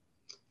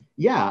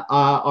 Yeah,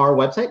 our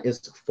website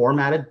is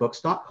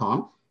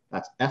formattedbooks.com.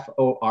 That's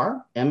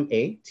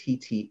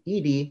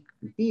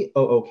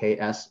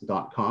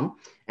formattedbooks.com.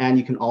 And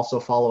you can also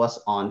follow us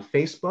on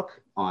Facebook,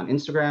 on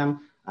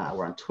Instagram,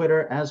 we're on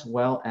Twitter, as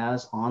well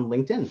as on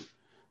LinkedIn.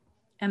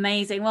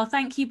 Amazing. Well,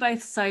 thank you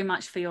both so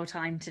much for your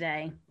time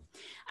today.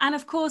 And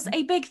of course,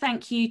 a big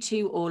thank you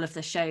to all of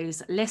the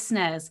show's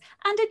listeners,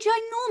 and a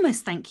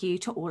ginormous thank you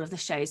to all of the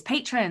show's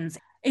patrons.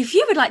 If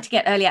you would like to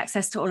get early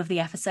access to all of the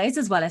episodes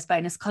as well as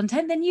bonus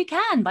content, then you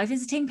can by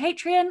visiting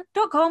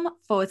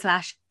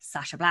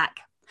patreon.com/Sacha Black.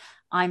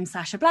 I'm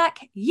Sacha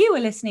Black. You are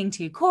listening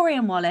to Corey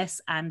and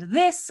Wallace, and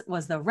this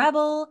was the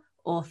Rebel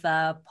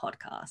Author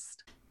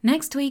Podcast.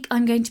 Next week,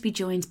 I'm going to be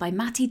joined by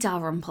Matti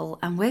Dalrymple,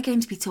 and we're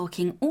going to be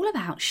talking all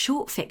about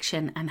short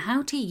fiction and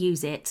how to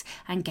use it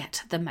and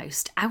get the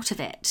most out of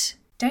it.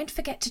 Don't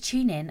forget to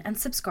tune in and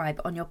subscribe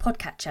on your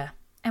podcatcher.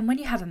 And when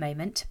you have a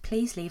moment,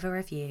 please leave a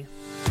review.